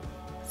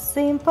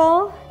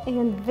 Simple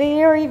and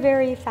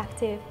very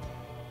effective.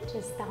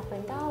 Just up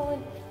and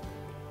down,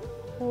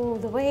 all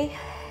the way.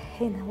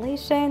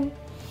 Inhalation,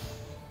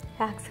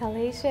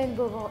 exhalation.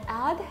 We will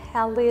add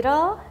a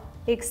little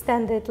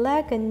extended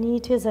leg and knee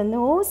to the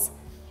nose.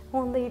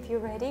 Only if you're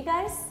ready,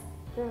 guys.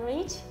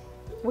 Reach.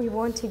 We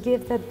want to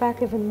give that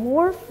back even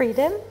more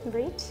freedom.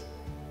 Reach.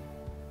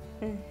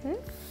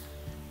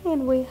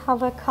 And we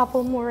have a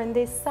couple more on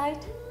this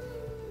side.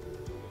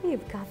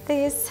 You've got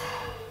this.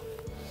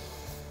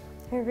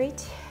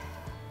 Reach.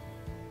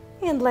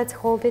 And let's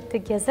hold it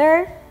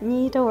together.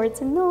 Knee towards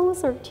the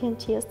nose or chin,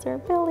 chest, or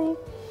belly.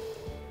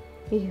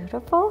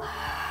 Beautiful.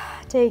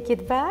 Take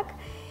it back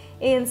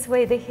and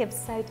sway the hips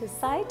side to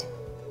side.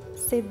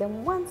 Sit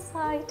them one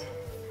side,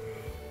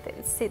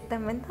 then sit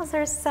them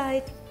another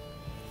side.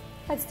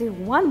 Let's do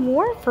one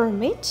more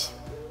from each.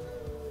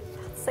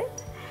 That's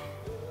it.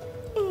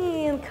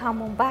 And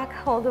come on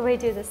back all the way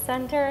to the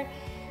center.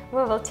 We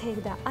will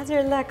take the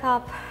other leg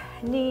up,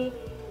 knee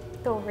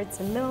towards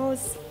the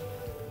nose,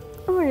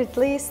 or at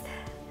least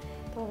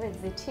towards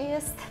the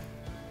chest.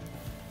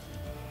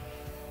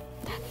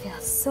 That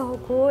feels so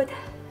good.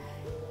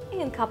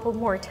 And a couple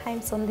more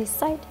times on this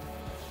side.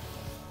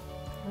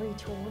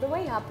 Reach all the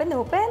way up and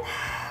open.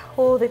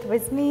 Hold it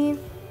with me.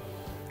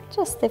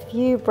 Just a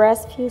few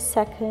breaths, few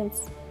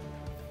seconds.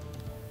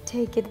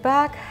 Take it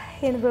back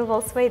and we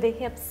will sway the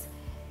hips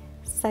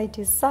side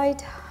to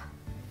side.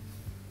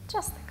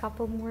 Just a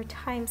couple more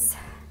times.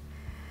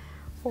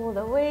 All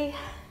the way.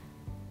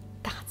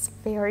 That's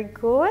very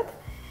good.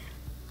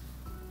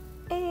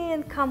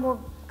 And come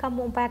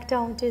on back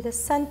down to the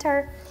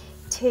center.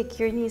 Take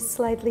your knees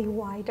slightly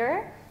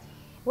wider.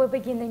 We'll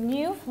begin a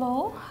new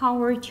flow.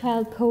 Our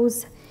child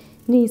pose,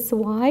 knees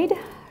wide,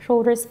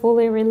 shoulders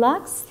fully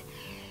relaxed.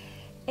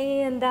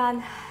 And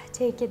then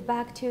take it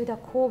back to the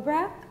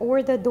cobra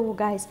or the dog,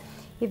 guys.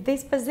 If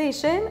this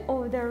position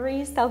of the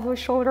wrist, elbow,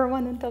 shoulder,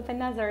 one on top of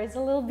another is a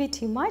little bit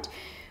too much,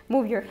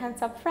 move your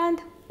hands up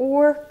front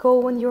or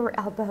go on your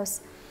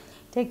elbows.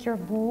 Take your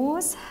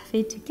balls,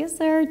 feet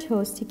together,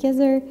 toes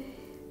together.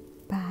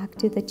 Back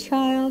to the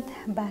child.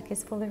 Back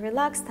is fully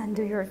relaxed.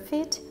 Undo your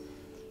feet.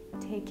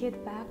 Take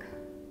it back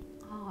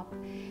up.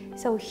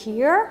 So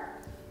here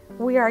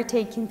we are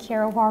taking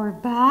care of our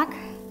back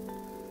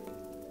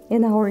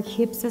and our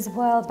hips as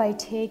well by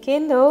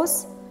taking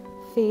those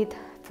feet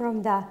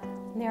from the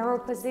narrow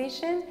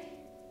position,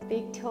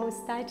 big toes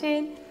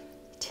touching,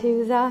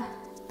 to the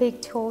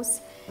big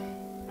toes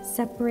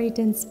separate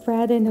and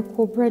spread in a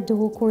cobra,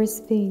 dog, or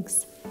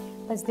sphinx.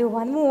 Let's do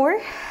one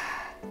more.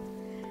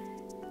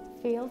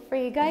 Feel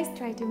free, guys.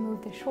 Try to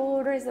move the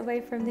shoulders away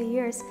from the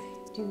ears.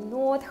 Do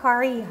not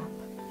hurry up.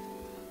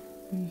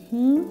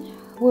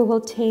 We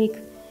will take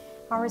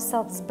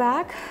ourselves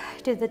back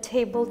to the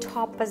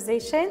tabletop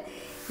position.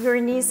 Your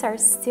knees are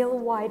still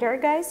wider,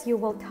 guys. You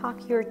will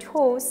tuck your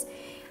toes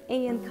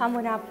and come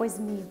on up with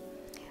me.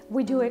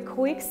 We do a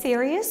quick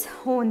series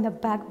on the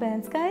back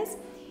bends, guys.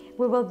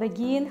 We will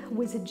begin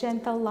with a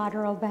gentle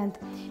lateral bend.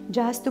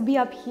 Just to be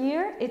up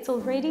here, it's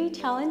already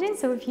challenging,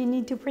 so if you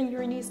need to bring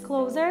your knees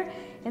closer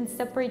and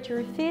separate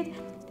your feet,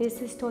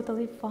 this is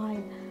totally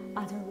fine.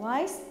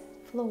 Otherwise,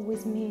 flow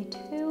with me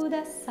to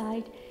the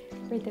side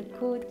with a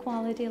good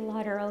quality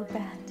lateral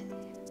bend.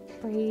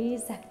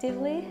 Breathe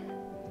actively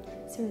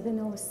through the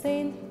nose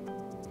in,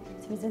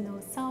 through the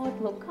nose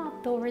out. Look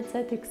up towards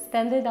that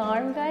extended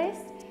arm, guys.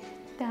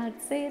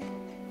 That's it.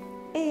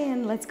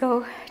 And let's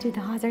go to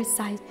the other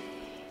side.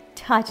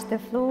 Touch the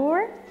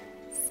floor,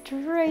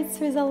 straight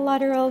through the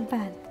lateral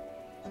bend.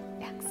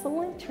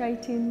 Excellent. Try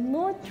to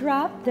not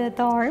drop that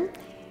arm.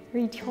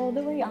 Reach all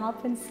the way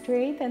up and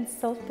straight and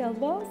soft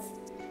elbows.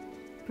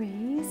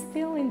 Breathe,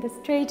 feel in the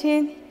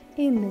straighten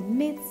in the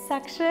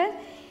midsection.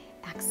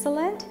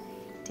 Excellent.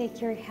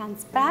 Take your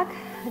hands back,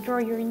 draw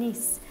your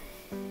knees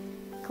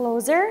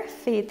closer,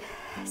 feet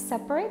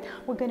separate.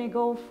 We're gonna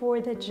go for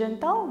the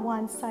gentle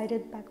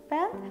one-sided back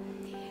bend.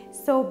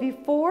 So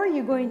before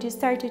you're going to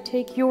start to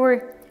take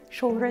your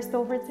shoulders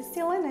towards the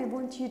ceiling, I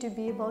want you to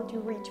be able to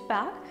reach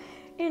back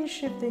and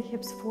shift the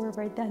hips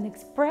forward. Then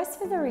express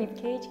with the rib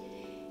cage,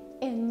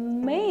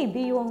 and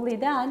maybe only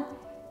then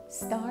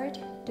start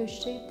to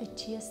shift the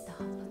chest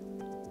up.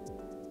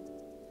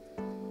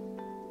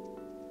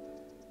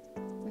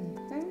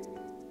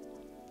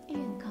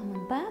 And come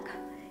on back.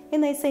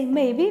 And I say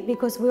maybe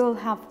because we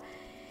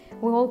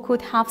all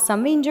could have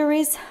some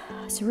injuries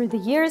through the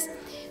years.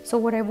 So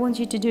what I want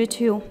you to do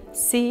to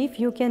see if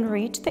you can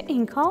reach the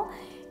ankle,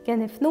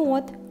 and if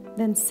not,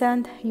 then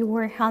send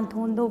your hand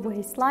on the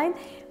waistline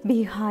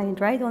behind,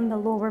 right on the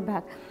lower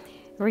back.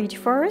 Reach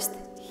first,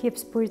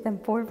 hips push them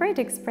forward,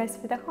 express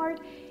with the heart,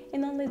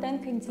 and only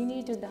then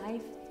continue to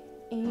dive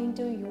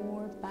into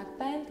your back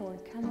bend or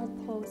camel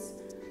pose,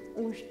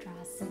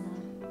 Ustrasana.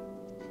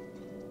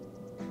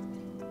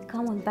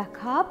 Come on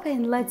back up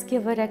and let's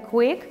give it a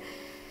quick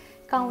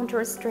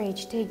counter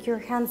stretch. Take your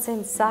hands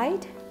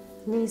inside,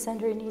 knees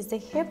underneath the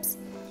hips.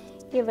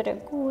 Give it a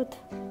good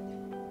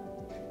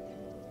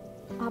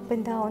up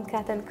and down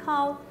cat and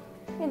cow.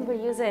 And we're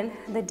using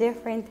the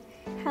different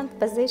hand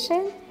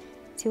position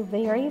to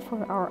vary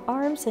for our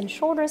arms and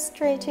shoulder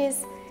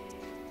stretches.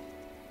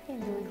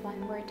 And do it one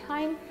more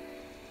time.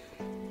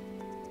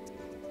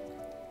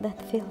 That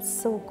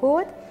feels so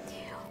good.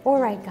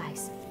 All right,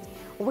 guys.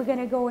 We're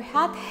gonna go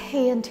ahead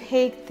and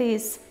take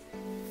this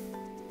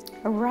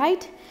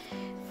right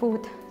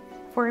foot.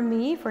 For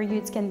me, for you,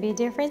 it can be a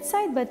different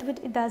side, but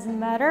it doesn't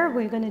matter.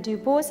 We're gonna do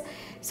both.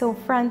 So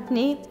front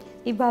knee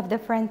above the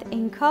front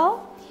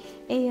ankle,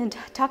 and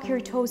tuck your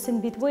toes in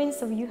between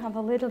so you have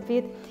a little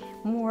bit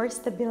more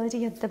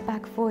stability at the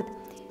back foot.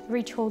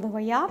 Reach all the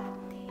way up.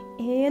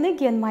 And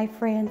again, my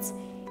friends,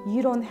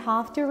 you don't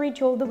have to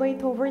reach all the way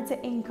towards the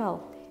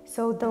ankle.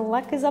 So the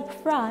leg is up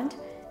front.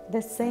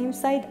 The same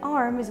side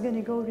arm is going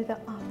to go to the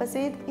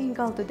opposite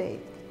ankle today.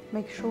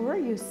 Make sure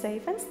you're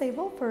safe and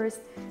stable first,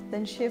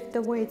 then shift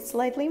the weight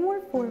slightly more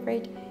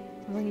forward.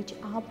 Reach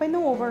up and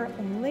over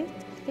only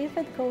if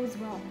it goes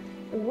well.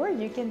 Or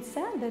you can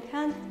send that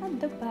hand at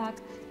the back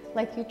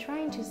like you're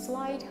trying to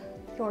slide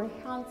your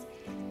hands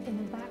in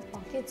the back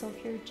pockets of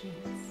your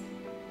jeans.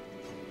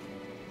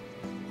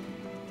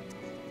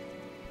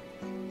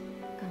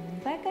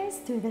 Back, guys,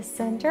 to the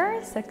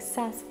center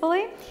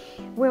successfully.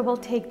 We will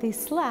take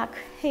this leg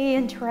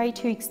and try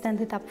to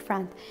extend it up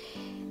front.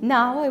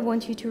 Now I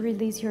want you to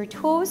release your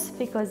toes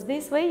because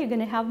this way you're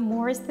gonna have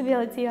more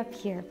stability up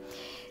here.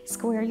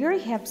 Square your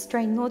hips,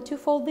 try not to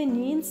fold the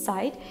knee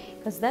inside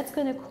because that's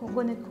gonna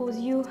cause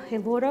you a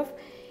lot of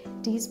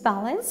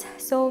disbalance.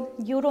 So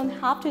you don't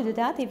have to do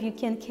that. If you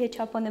can catch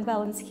up on the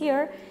balance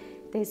here,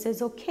 this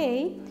is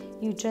okay.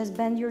 You just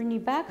bend your knee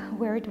back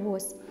where it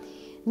was.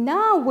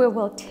 Now we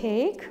will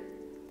take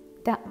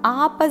the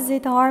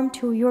opposite arm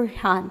to your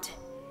hand.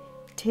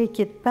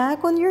 Take it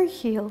back on your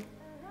heel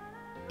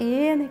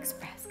and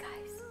express,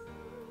 guys.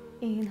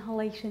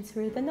 Inhalation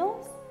through the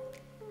nose,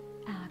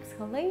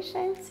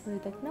 exhalation through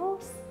the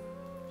nose.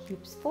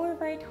 Hips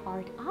forward,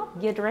 heart up.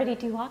 Get ready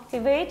to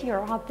activate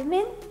your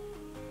abdomen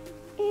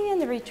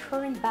and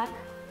return back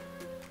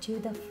to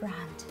the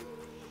front.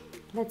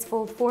 Let's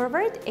fold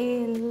forward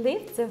and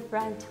lift the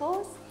front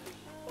toes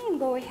and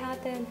go ahead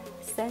and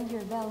send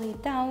your belly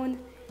down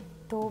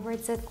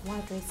towards that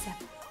quadricep.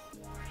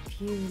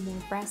 Few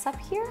more breaths up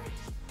here.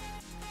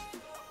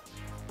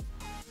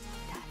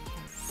 That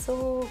feels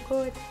so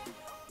good.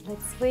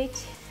 Let's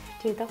switch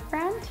to the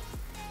front.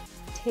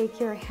 Take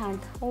your hand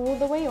all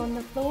the way on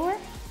the floor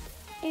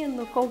and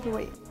look all the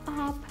way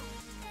up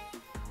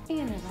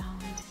and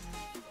around.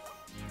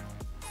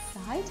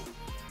 Side,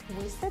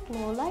 twist it,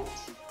 low light.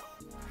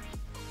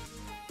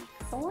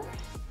 Excellent.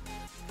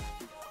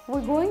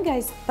 We're going,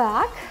 guys,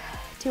 back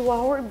to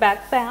our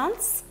back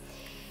bends.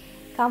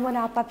 Come on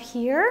up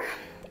here,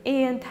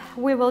 and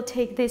we will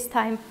take this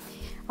time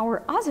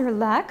our other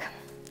leg.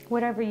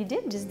 Whatever you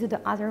did, just do the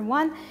other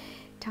one.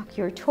 Tuck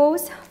your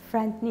toes,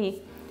 front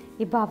knee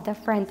above the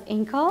front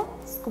ankle.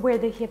 Square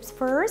the hips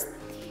first.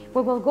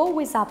 We will go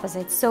with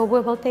opposite. So we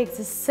will take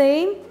the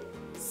same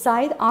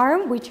side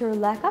arm with your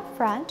leg up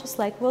front, just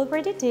like we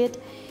already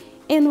did,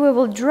 and we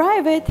will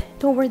drive it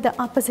toward the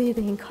opposite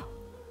ankle.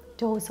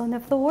 Toes on the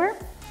floor,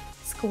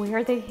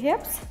 square the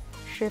hips,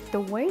 shift the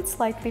weight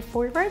slightly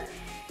forward,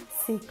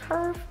 see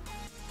curve,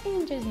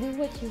 and just do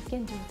what you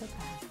can do the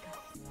best,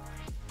 guys.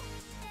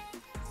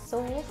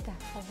 Soft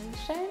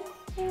exhalation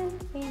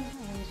and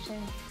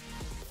inhalation.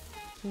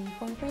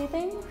 Keep on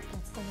breathing.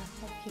 That's gonna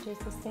help you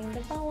to sustain the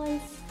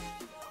balance.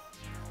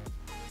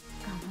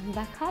 Come on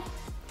back up.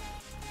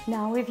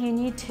 Now, if you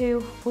need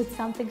to put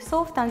something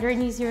soft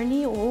underneath your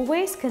knee,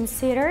 always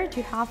consider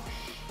to have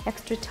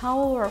extra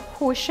towel or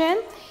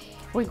cushion.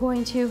 We're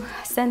going to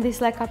send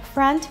this leg up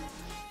front.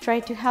 Try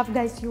to have,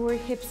 guys, your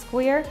hips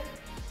square.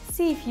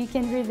 See if you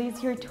can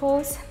release your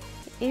toes.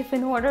 If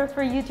in order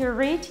for you to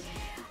reach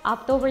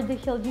up over the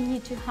heel, you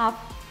need to have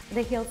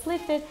the heels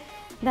lifted,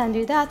 then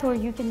do that, or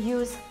you can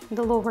use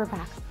the lower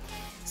back.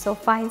 So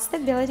find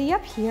stability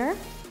up here.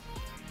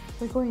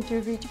 We're going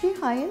to reach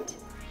behind,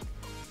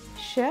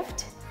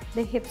 shift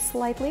the hips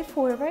slightly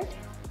forward,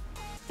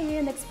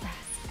 and express.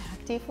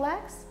 Active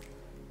legs,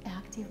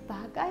 active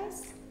back,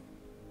 guys.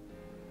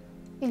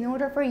 In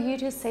order for you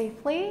to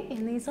safely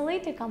and easily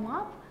to come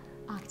up,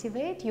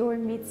 activate your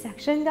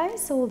midsection,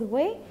 guys, all the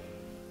way.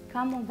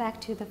 Come on back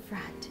to the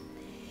front.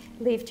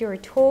 Lift your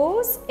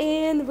toes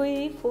and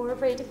way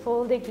forward,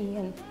 fold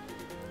again.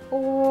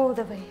 All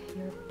the way,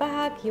 your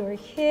back, your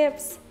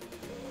hips.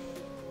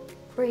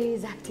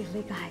 Breathe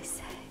actively,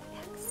 guys.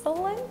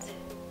 Excellent.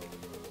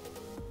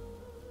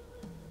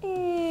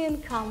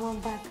 And come on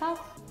back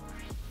up.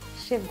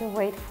 Shift the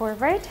weight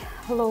forward,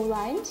 low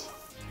lunge.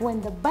 When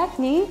the back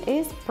knee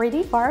is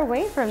pretty far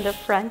away from the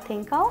front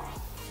ankle,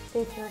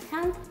 take your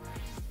hand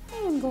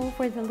and go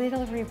for the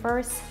little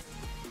reverse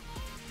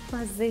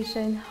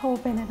position.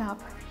 Open it up.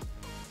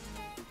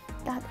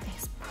 That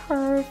is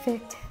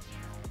perfect.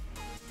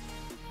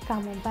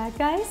 Come on back,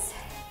 guys.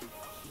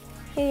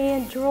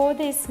 And draw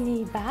this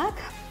knee back.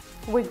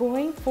 We're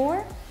going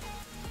for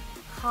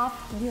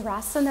half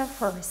virasana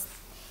first.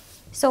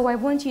 So I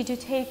want you to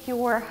take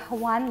your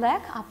one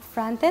leg up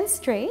front and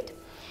straight,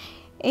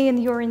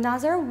 and your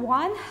another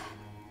one,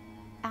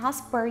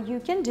 as per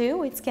you can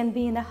do. It can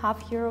be in a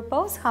half hero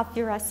pose, half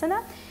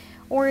virasana,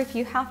 or if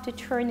you have to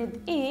turn it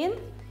in,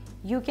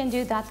 you can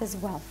do that as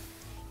well.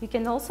 You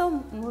can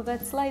also move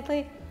it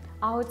slightly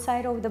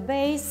outside of the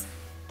base.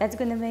 That's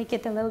gonna make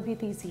it a little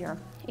bit easier.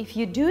 If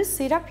you do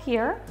sit up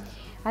here,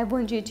 I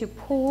want you to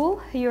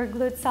pull your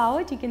glutes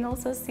out. You can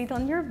also sit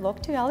on your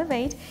block to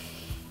elevate,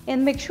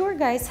 and make sure,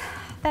 guys,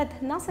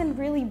 that nothing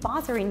really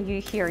bothering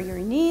you here, your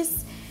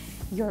knees,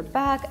 your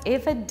back.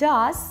 If it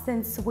does,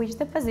 then switch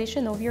the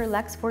position of your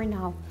legs for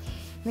now.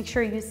 Make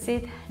sure you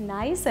sit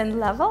nice and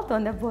leveled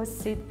on the both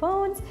sit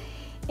bones,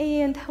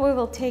 and we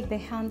will take the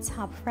hands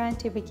up front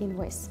to begin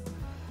with.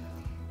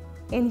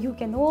 And you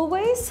can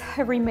always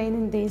remain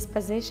in this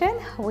position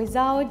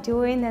without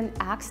doing an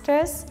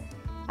extra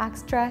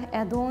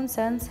add-on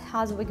sense,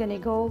 as we're gonna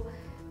go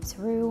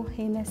through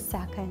in a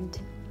second.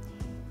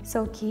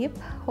 So keep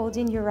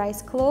holding your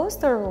eyes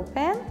closed or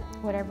open,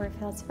 whatever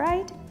feels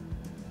right.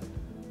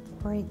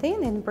 Breathe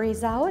in and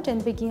breathe out.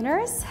 And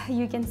beginners,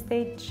 you can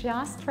stay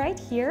just right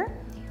here,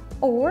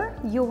 or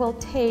you will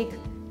take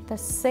the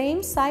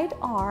same side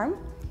arm,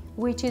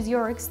 which is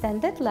your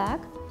extended leg,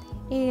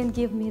 and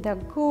give me the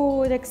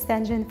good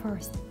extension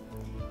first.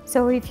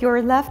 So if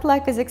your left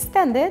leg is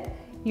extended,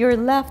 your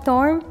left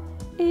arm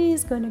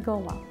is gonna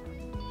go up.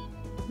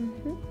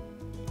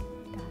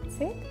 That's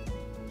it.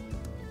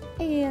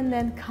 And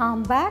then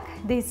come back.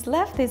 This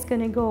left is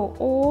gonna go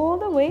all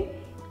the way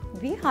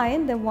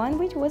behind the one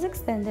which was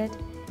extended,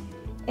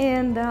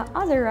 and the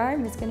other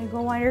arm is gonna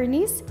go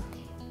underneath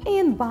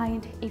and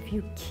bind. If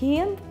you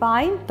can't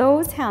bind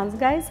those hands,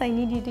 guys, I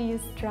need you to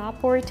use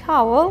strap or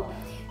towel,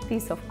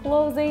 piece of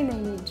clothing,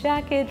 any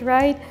jacket,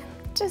 right?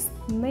 Just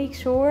make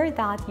sure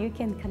that you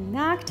can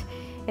connect,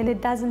 and it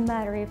doesn't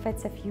matter if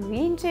it's a few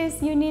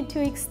inches you need to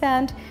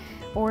extend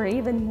or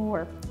even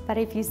more. But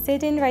if you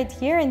sit in right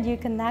here and you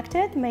connect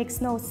it,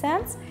 makes no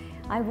sense.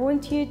 I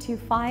want you to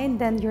find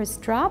then your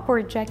strap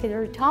or jacket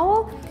or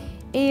towel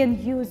and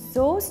use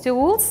those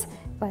tools,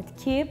 but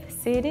keep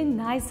sitting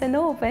nice and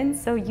open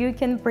so you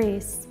can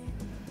breathe.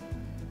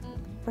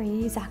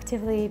 Breathe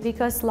actively,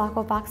 because lack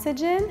of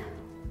oxygen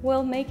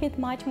will make it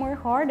much more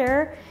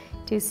harder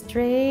to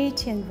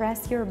stretch and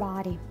rest your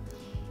body.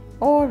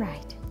 All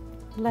right,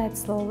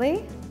 let's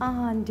slowly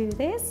undo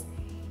this,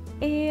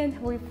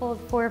 and we fold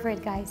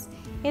forward, guys.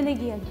 And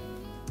again,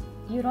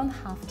 you don't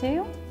have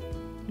to.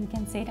 You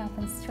can sit up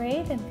and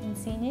straight and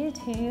continue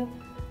to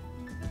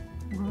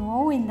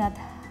grow in that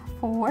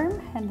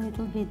form a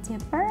little bit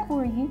deeper,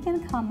 or you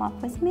can come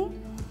up with me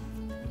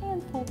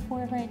and fold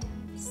forward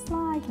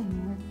slightly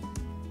more.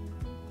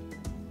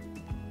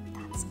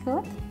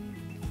 Good.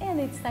 And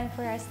it's time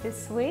for us to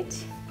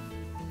switch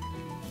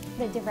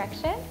the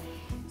direction.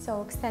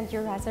 So extend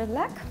your other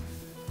leg.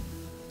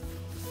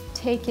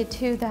 Take it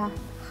to the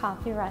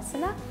half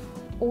virasana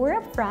or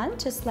up front,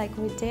 just like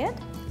we did.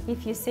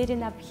 If you're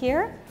sitting up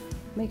here,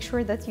 make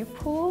sure that you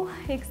pull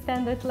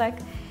extended leg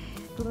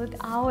glute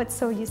out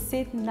so you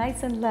sit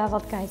nice and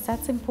leveled, guys.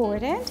 That's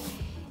important.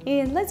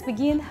 And let's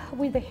begin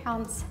with the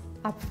hands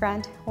up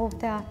front of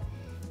the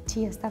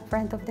chest, up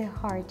front of the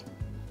heart.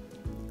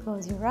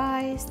 Close your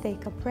eyes,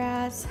 take a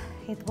breath.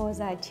 It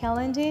was a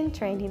challenging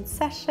training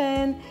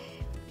session.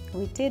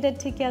 We did it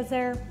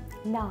together.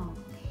 Now,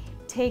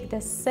 take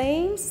the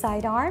same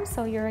side arm,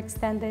 so your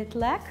extended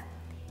leg.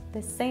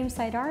 The same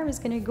side arm is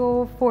going to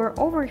go for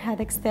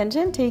overhead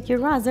extension. Take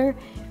your other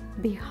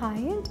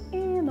behind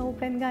and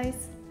open,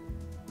 guys.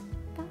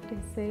 That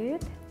is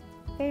it.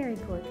 Very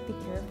good. Be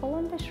careful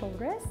on the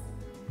shoulders.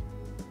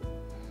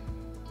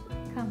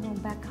 Come on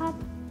back up.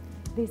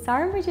 This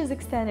arm, which is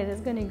extended,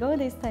 is going to go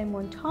this time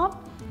on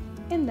top,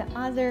 and the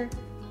other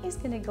is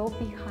going to go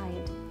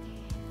behind.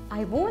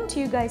 I want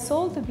you guys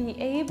all to be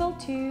able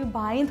to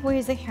bind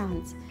with the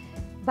hands.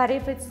 But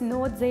if it's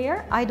not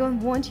there, I don't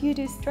want you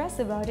to stress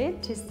about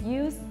it. Just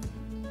use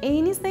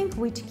anything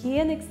which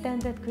can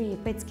extend that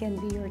grip. It can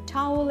be your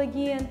towel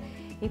again,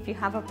 if you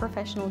have a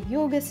professional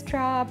yoga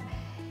strap.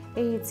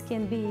 It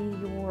can be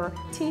your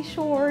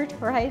t-shirt,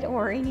 right?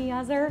 Or any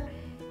other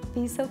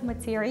piece of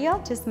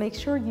material. Just make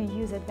sure you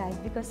use it, guys,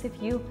 because if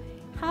you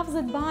have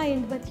the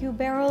bind but you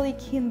barely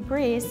can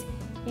breathe,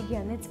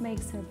 again, it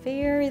makes a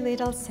very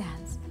little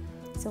sense.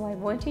 So I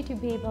want you to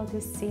be able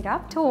to sit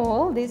up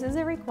tall. This is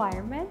a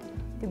requirement,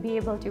 to be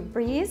able to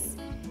breathe,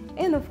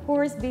 and of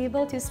course be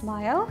able to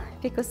smile,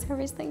 because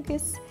everything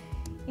is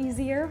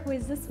easier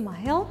with a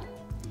smile.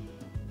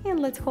 And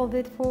let's hold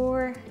it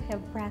for a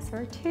breath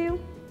or two,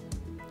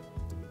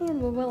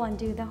 and we will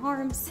undo the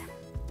arms.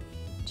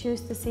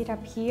 Choose to sit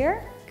up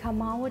here,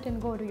 come out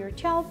and go to your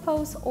child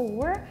pose,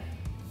 or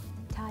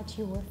touch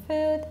your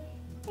foot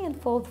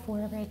and fold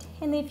forward.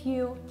 And if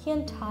you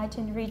can't touch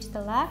and reach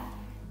the leg,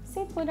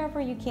 sit whatever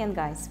you can,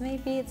 guys.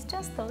 Maybe it's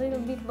just a little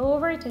bit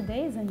lower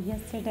today than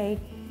yesterday.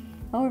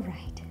 All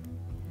right.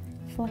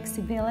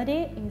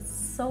 Flexibility is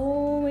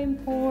so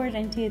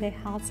important to the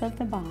health of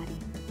the body.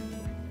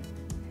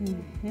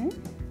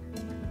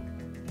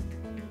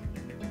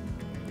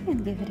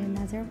 And give it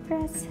another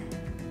breath.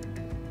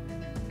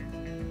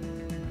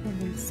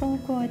 Feeling so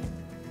good.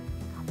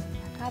 Come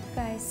back up,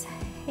 guys.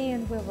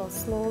 And we will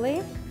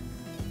slowly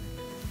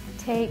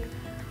take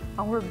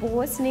our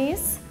both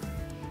knees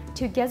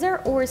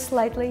together or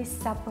slightly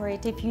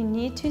separate. If you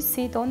need to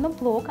sit on the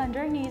block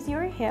underneath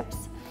your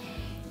hips,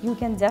 you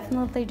can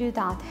definitely do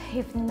that.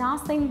 If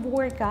nothing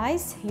more,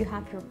 guys, you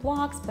have your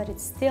blocks, but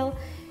it's still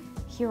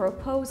hero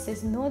pose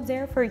is not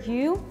there for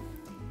you,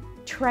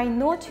 try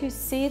not to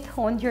sit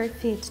on your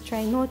feet.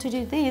 Try not to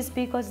do this,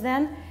 because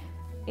then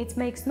it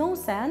makes no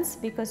sense,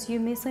 because you're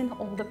missing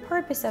all the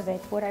purpose of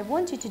it. What I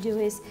want you to do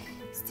is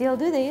still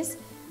do this,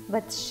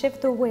 but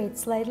shift the weight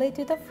slightly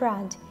to the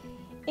front.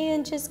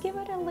 And just give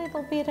it a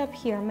little bit up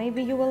here.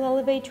 Maybe you will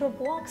elevate your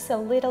blocks a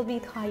little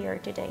bit higher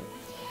today.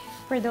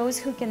 For those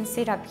who can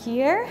sit up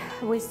here,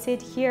 we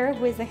sit here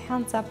with the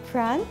hands up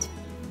front.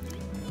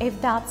 If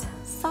that's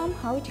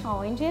somehow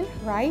challenging,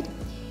 right?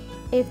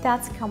 If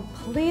that's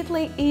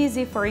completely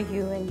easy for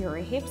you and your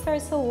hips are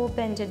so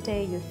open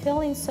today, you're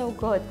feeling so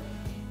good,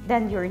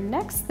 then your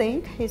next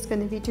thing is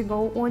going to be to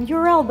go on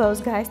your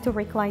elbows, guys, to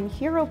recline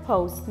hero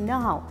pose.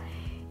 Now,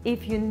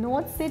 if you're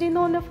not sitting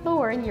on the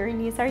floor and your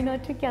knees are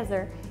not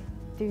together,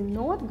 do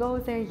not go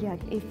there yet.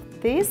 If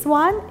this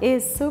one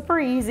is super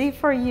easy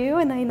for you,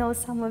 and I know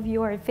some of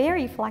you are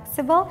very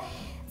flexible,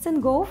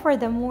 then go for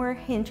the more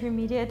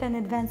intermediate and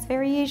advanced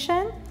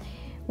variation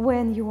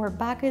when your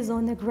back is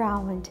on the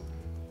ground.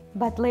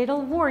 But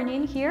little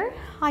warning here,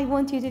 I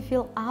want you to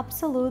feel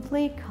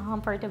absolutely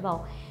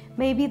comfortable.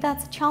 Maybe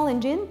that's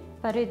challenging,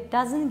 but it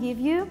doesn't give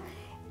you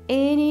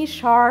any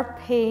sharp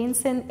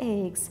pains and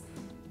aches.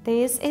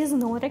 This is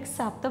not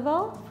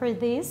acceptable for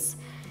this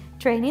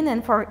training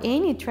and for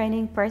any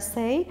training per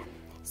se.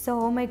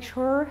 So make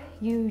sure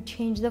you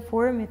change the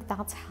form if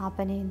that's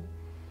happening.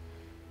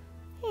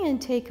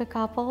 And take a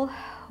couple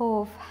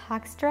of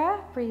extra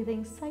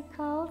breathing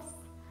cycles.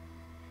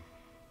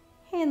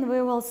 And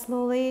we will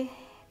slowly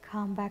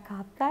come back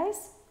up,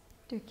 guys,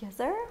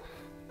 together.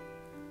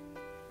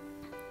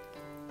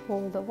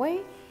 Hold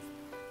away.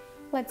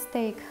 Let's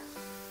take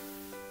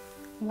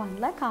one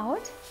leg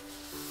out,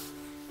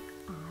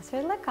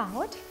 other leg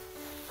out,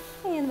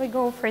 and we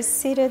go for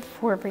seated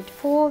forward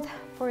fold.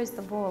 First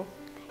of all,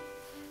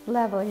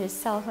 level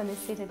yourself on a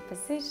seated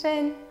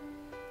position.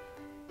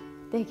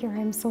 Take your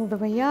arms all the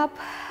way up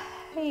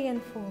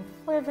and fold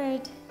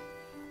forward.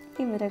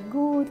 Give it a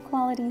good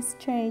quality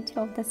stretch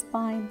of the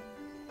spine.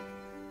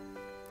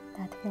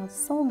 That feels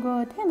so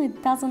good, and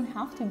it doesn't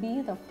have to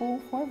be the full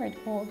forward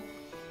fold.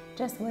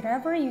 Just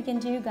whatever you can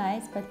do,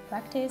 guys, but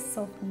practice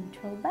soft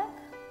neutral back.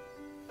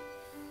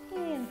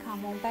 And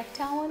come on back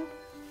down.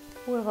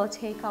 We will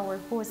take our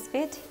both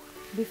feet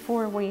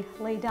before we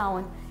lay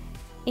down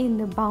in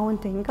the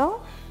bound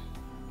angle.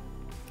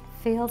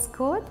 Feels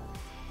good.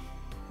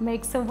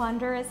 Makes a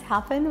wonders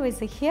happen with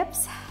the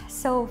hips.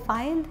 So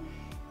find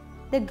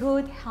the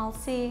good,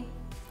 healthy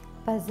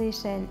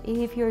position.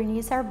 If your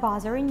knees are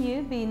bothering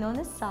you, being on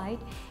the side,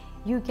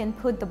 you can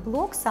put the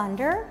blocks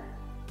under,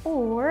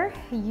 or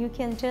you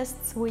can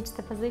just switch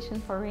the position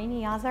for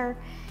any other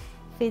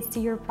fits to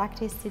your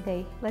practice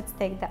today. Let's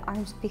take the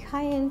arms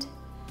behind.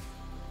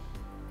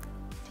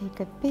 Take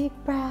a big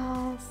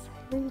breath,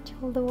 reach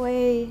all the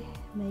way,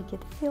 make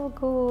it feel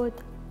good.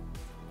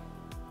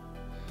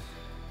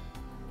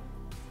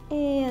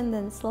 And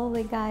then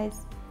slowly,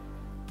 guys,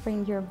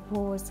 bring your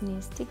both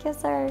knees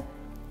together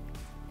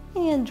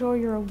and draw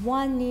your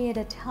one knee at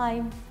a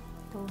time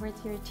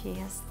towards your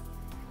chest.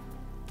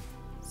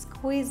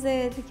 Squeeze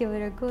it, give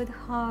it a good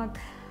hug,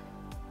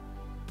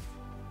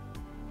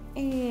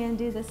 and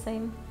do the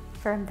same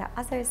from the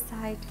other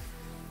side.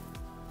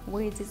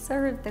 We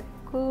deserve the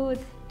good,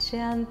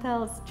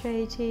 gentle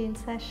stretching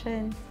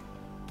session.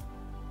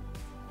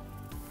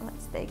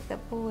 Let's take the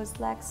both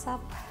legs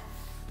up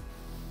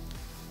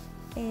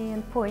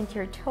and point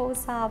your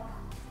toes up.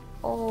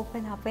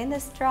 Open up in the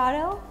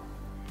straddle.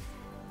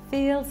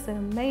 Feels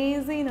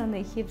amazing on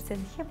the hips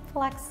and hip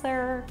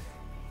flexor.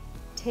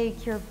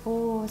 Take your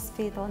both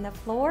feet on the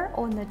floor,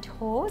 on the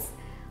toes,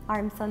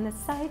 arms on the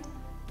side,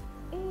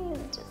 and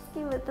just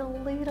give it a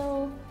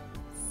little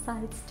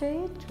side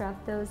straight.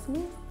 Drop those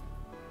knees,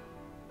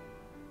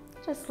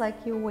 just like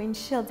you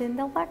windshield in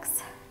the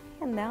legs.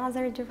 And the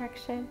other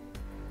direction.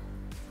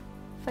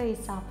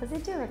 Face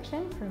opposite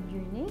direction from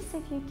your knees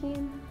if you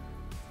can.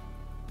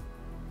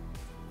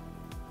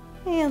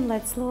 And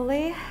let's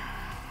slowly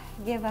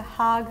give a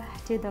hug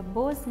to the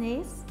both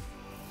knees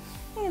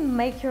and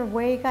make your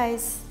way,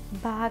 guys,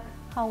 back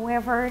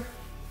however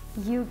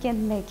you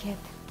can make it.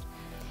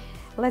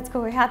 Let's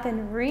go ahead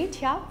and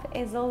reach up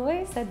as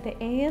always at the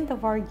end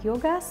of our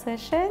yoga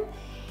session.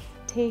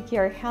 Take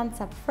your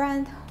hands up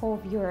front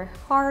of your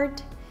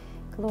heart.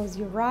 Close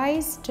your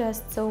eyes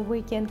just so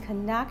we can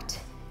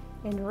connect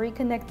and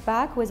reconnect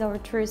back with our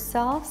true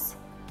selves.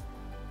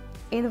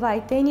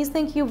 Invite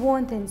anything you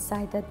want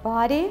inside that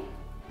body.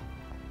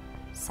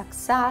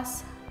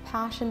 Success,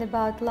 passion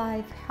about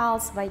life,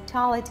 health,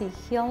 vitality,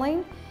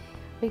 healing,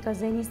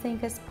 because anything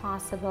is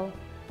possible.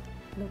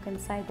 Look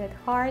inside that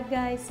heart,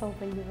 guys.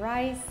 Open your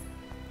eyes.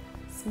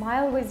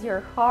 Smile with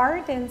your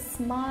heart and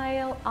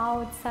smile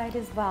outside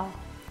as well.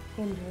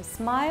 And your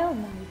smile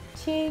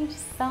might change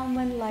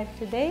someone's life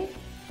today.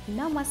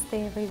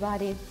 Namaste,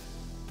 everybody.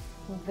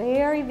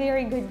 Very,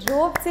 very good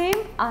job, team.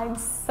 I'm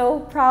so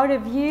proud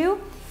of you.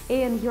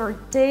 And your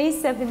day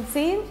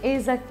 17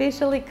 is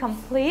officially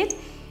complete.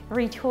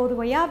 Reach all the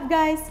way up,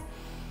 guys.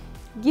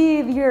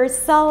 Give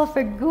yourself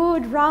a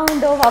good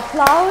round of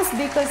applause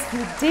because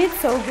you did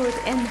so good,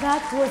 and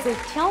that was a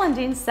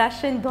challenging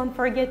session. Don't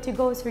forget to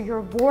go through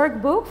your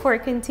workbook for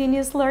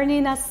continuous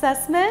learning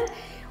assessment.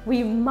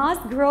 We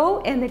must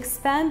grow and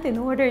expand in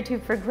order to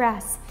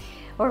progress.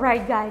 All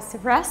right, guys,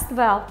 rest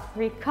well,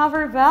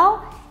 recover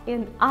well,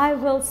 and I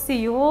will see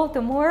you all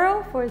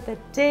tomorrow for the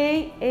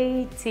day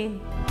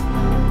 18.